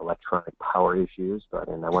electronic power issues.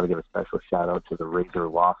 And I want to give a special shout out to the Razor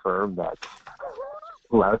Law Firm that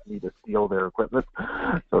allows me to steal their equipment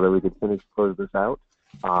so that we can close this out.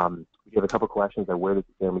 We have a couple questions on where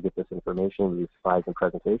can we get this information, these slides and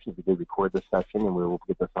presentations. We did record this session, and we will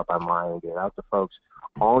get this up online and get it out to folks.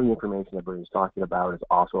 All the information that Bernie's talking about is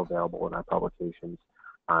also available in our publications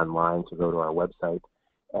online, so go to our website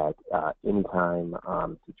at any time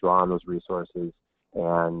to draw on those resources.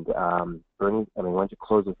 And Bernie, why don't you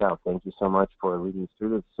close this out? Thank you so much for leading us through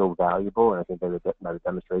this. It's so valuable, and I think that the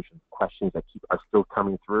demonstration questions that are still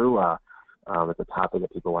coming through, it's a topic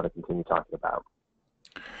that people want to continue talking about.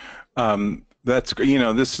 That's,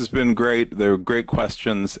 this has been great. There were great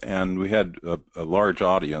questions, and we had a large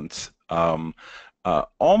audience.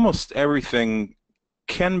 Almost everything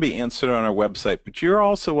can be answered on our website, but you're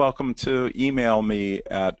also welcome to email me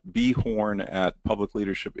at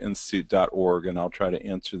bhorn@publicleadershipinstitute.org, and I'll try to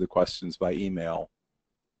answer the questions by email.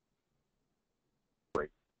 Great.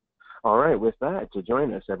 All right, with that, to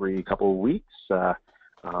join us every couple of weeks,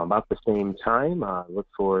 about the same time, look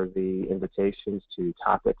for the invitations to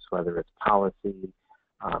topics, whether it's policy,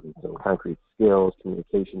 some concrete skills,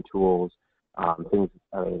 communication tools, things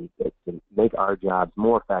that can make our jobs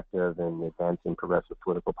more effective in advancing progressive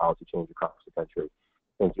political policy change across the country.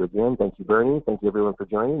 Thank you again. Thank you, Bernie. Thank you, everyone, for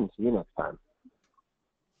joining, and see you next time.